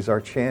here. He's our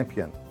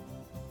champion.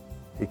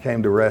 He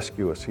came to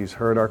rescue us. He's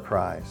heard our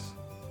cries.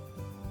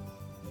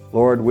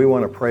 Lord, we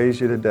want to praise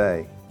you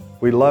today.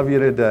 We love you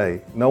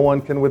today. No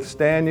one can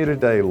withstand you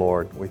today,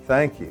 Lord. We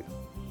thank you.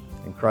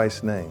 In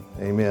Christ's name,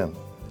 amen.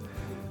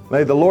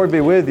 May the Lord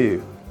be with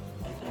you.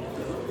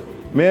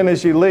 Men,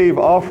 as you leave,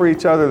 offer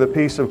each other the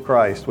peace of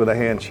Christ with a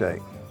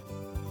handshake.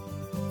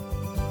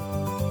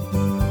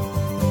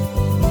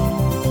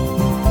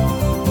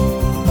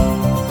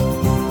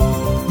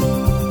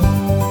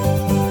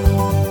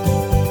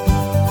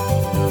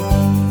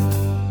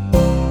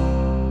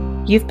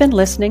 You've been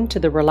listening to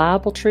the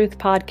Reliable Truth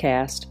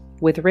Podcast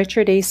with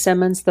Richard E.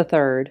 Simmons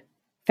III,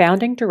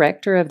 Founding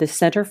Director of the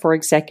Center for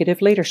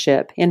Executive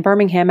Leadership in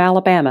Birmingham,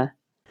 Alabama.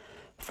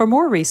 For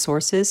more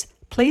resources,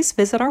 please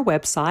visit our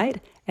website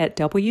at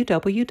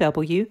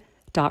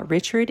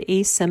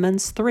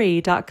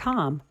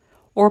www.richardesimmons3.com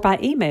or by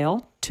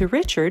email to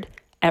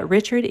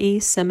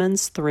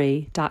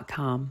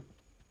richard@richardesimmons3.com.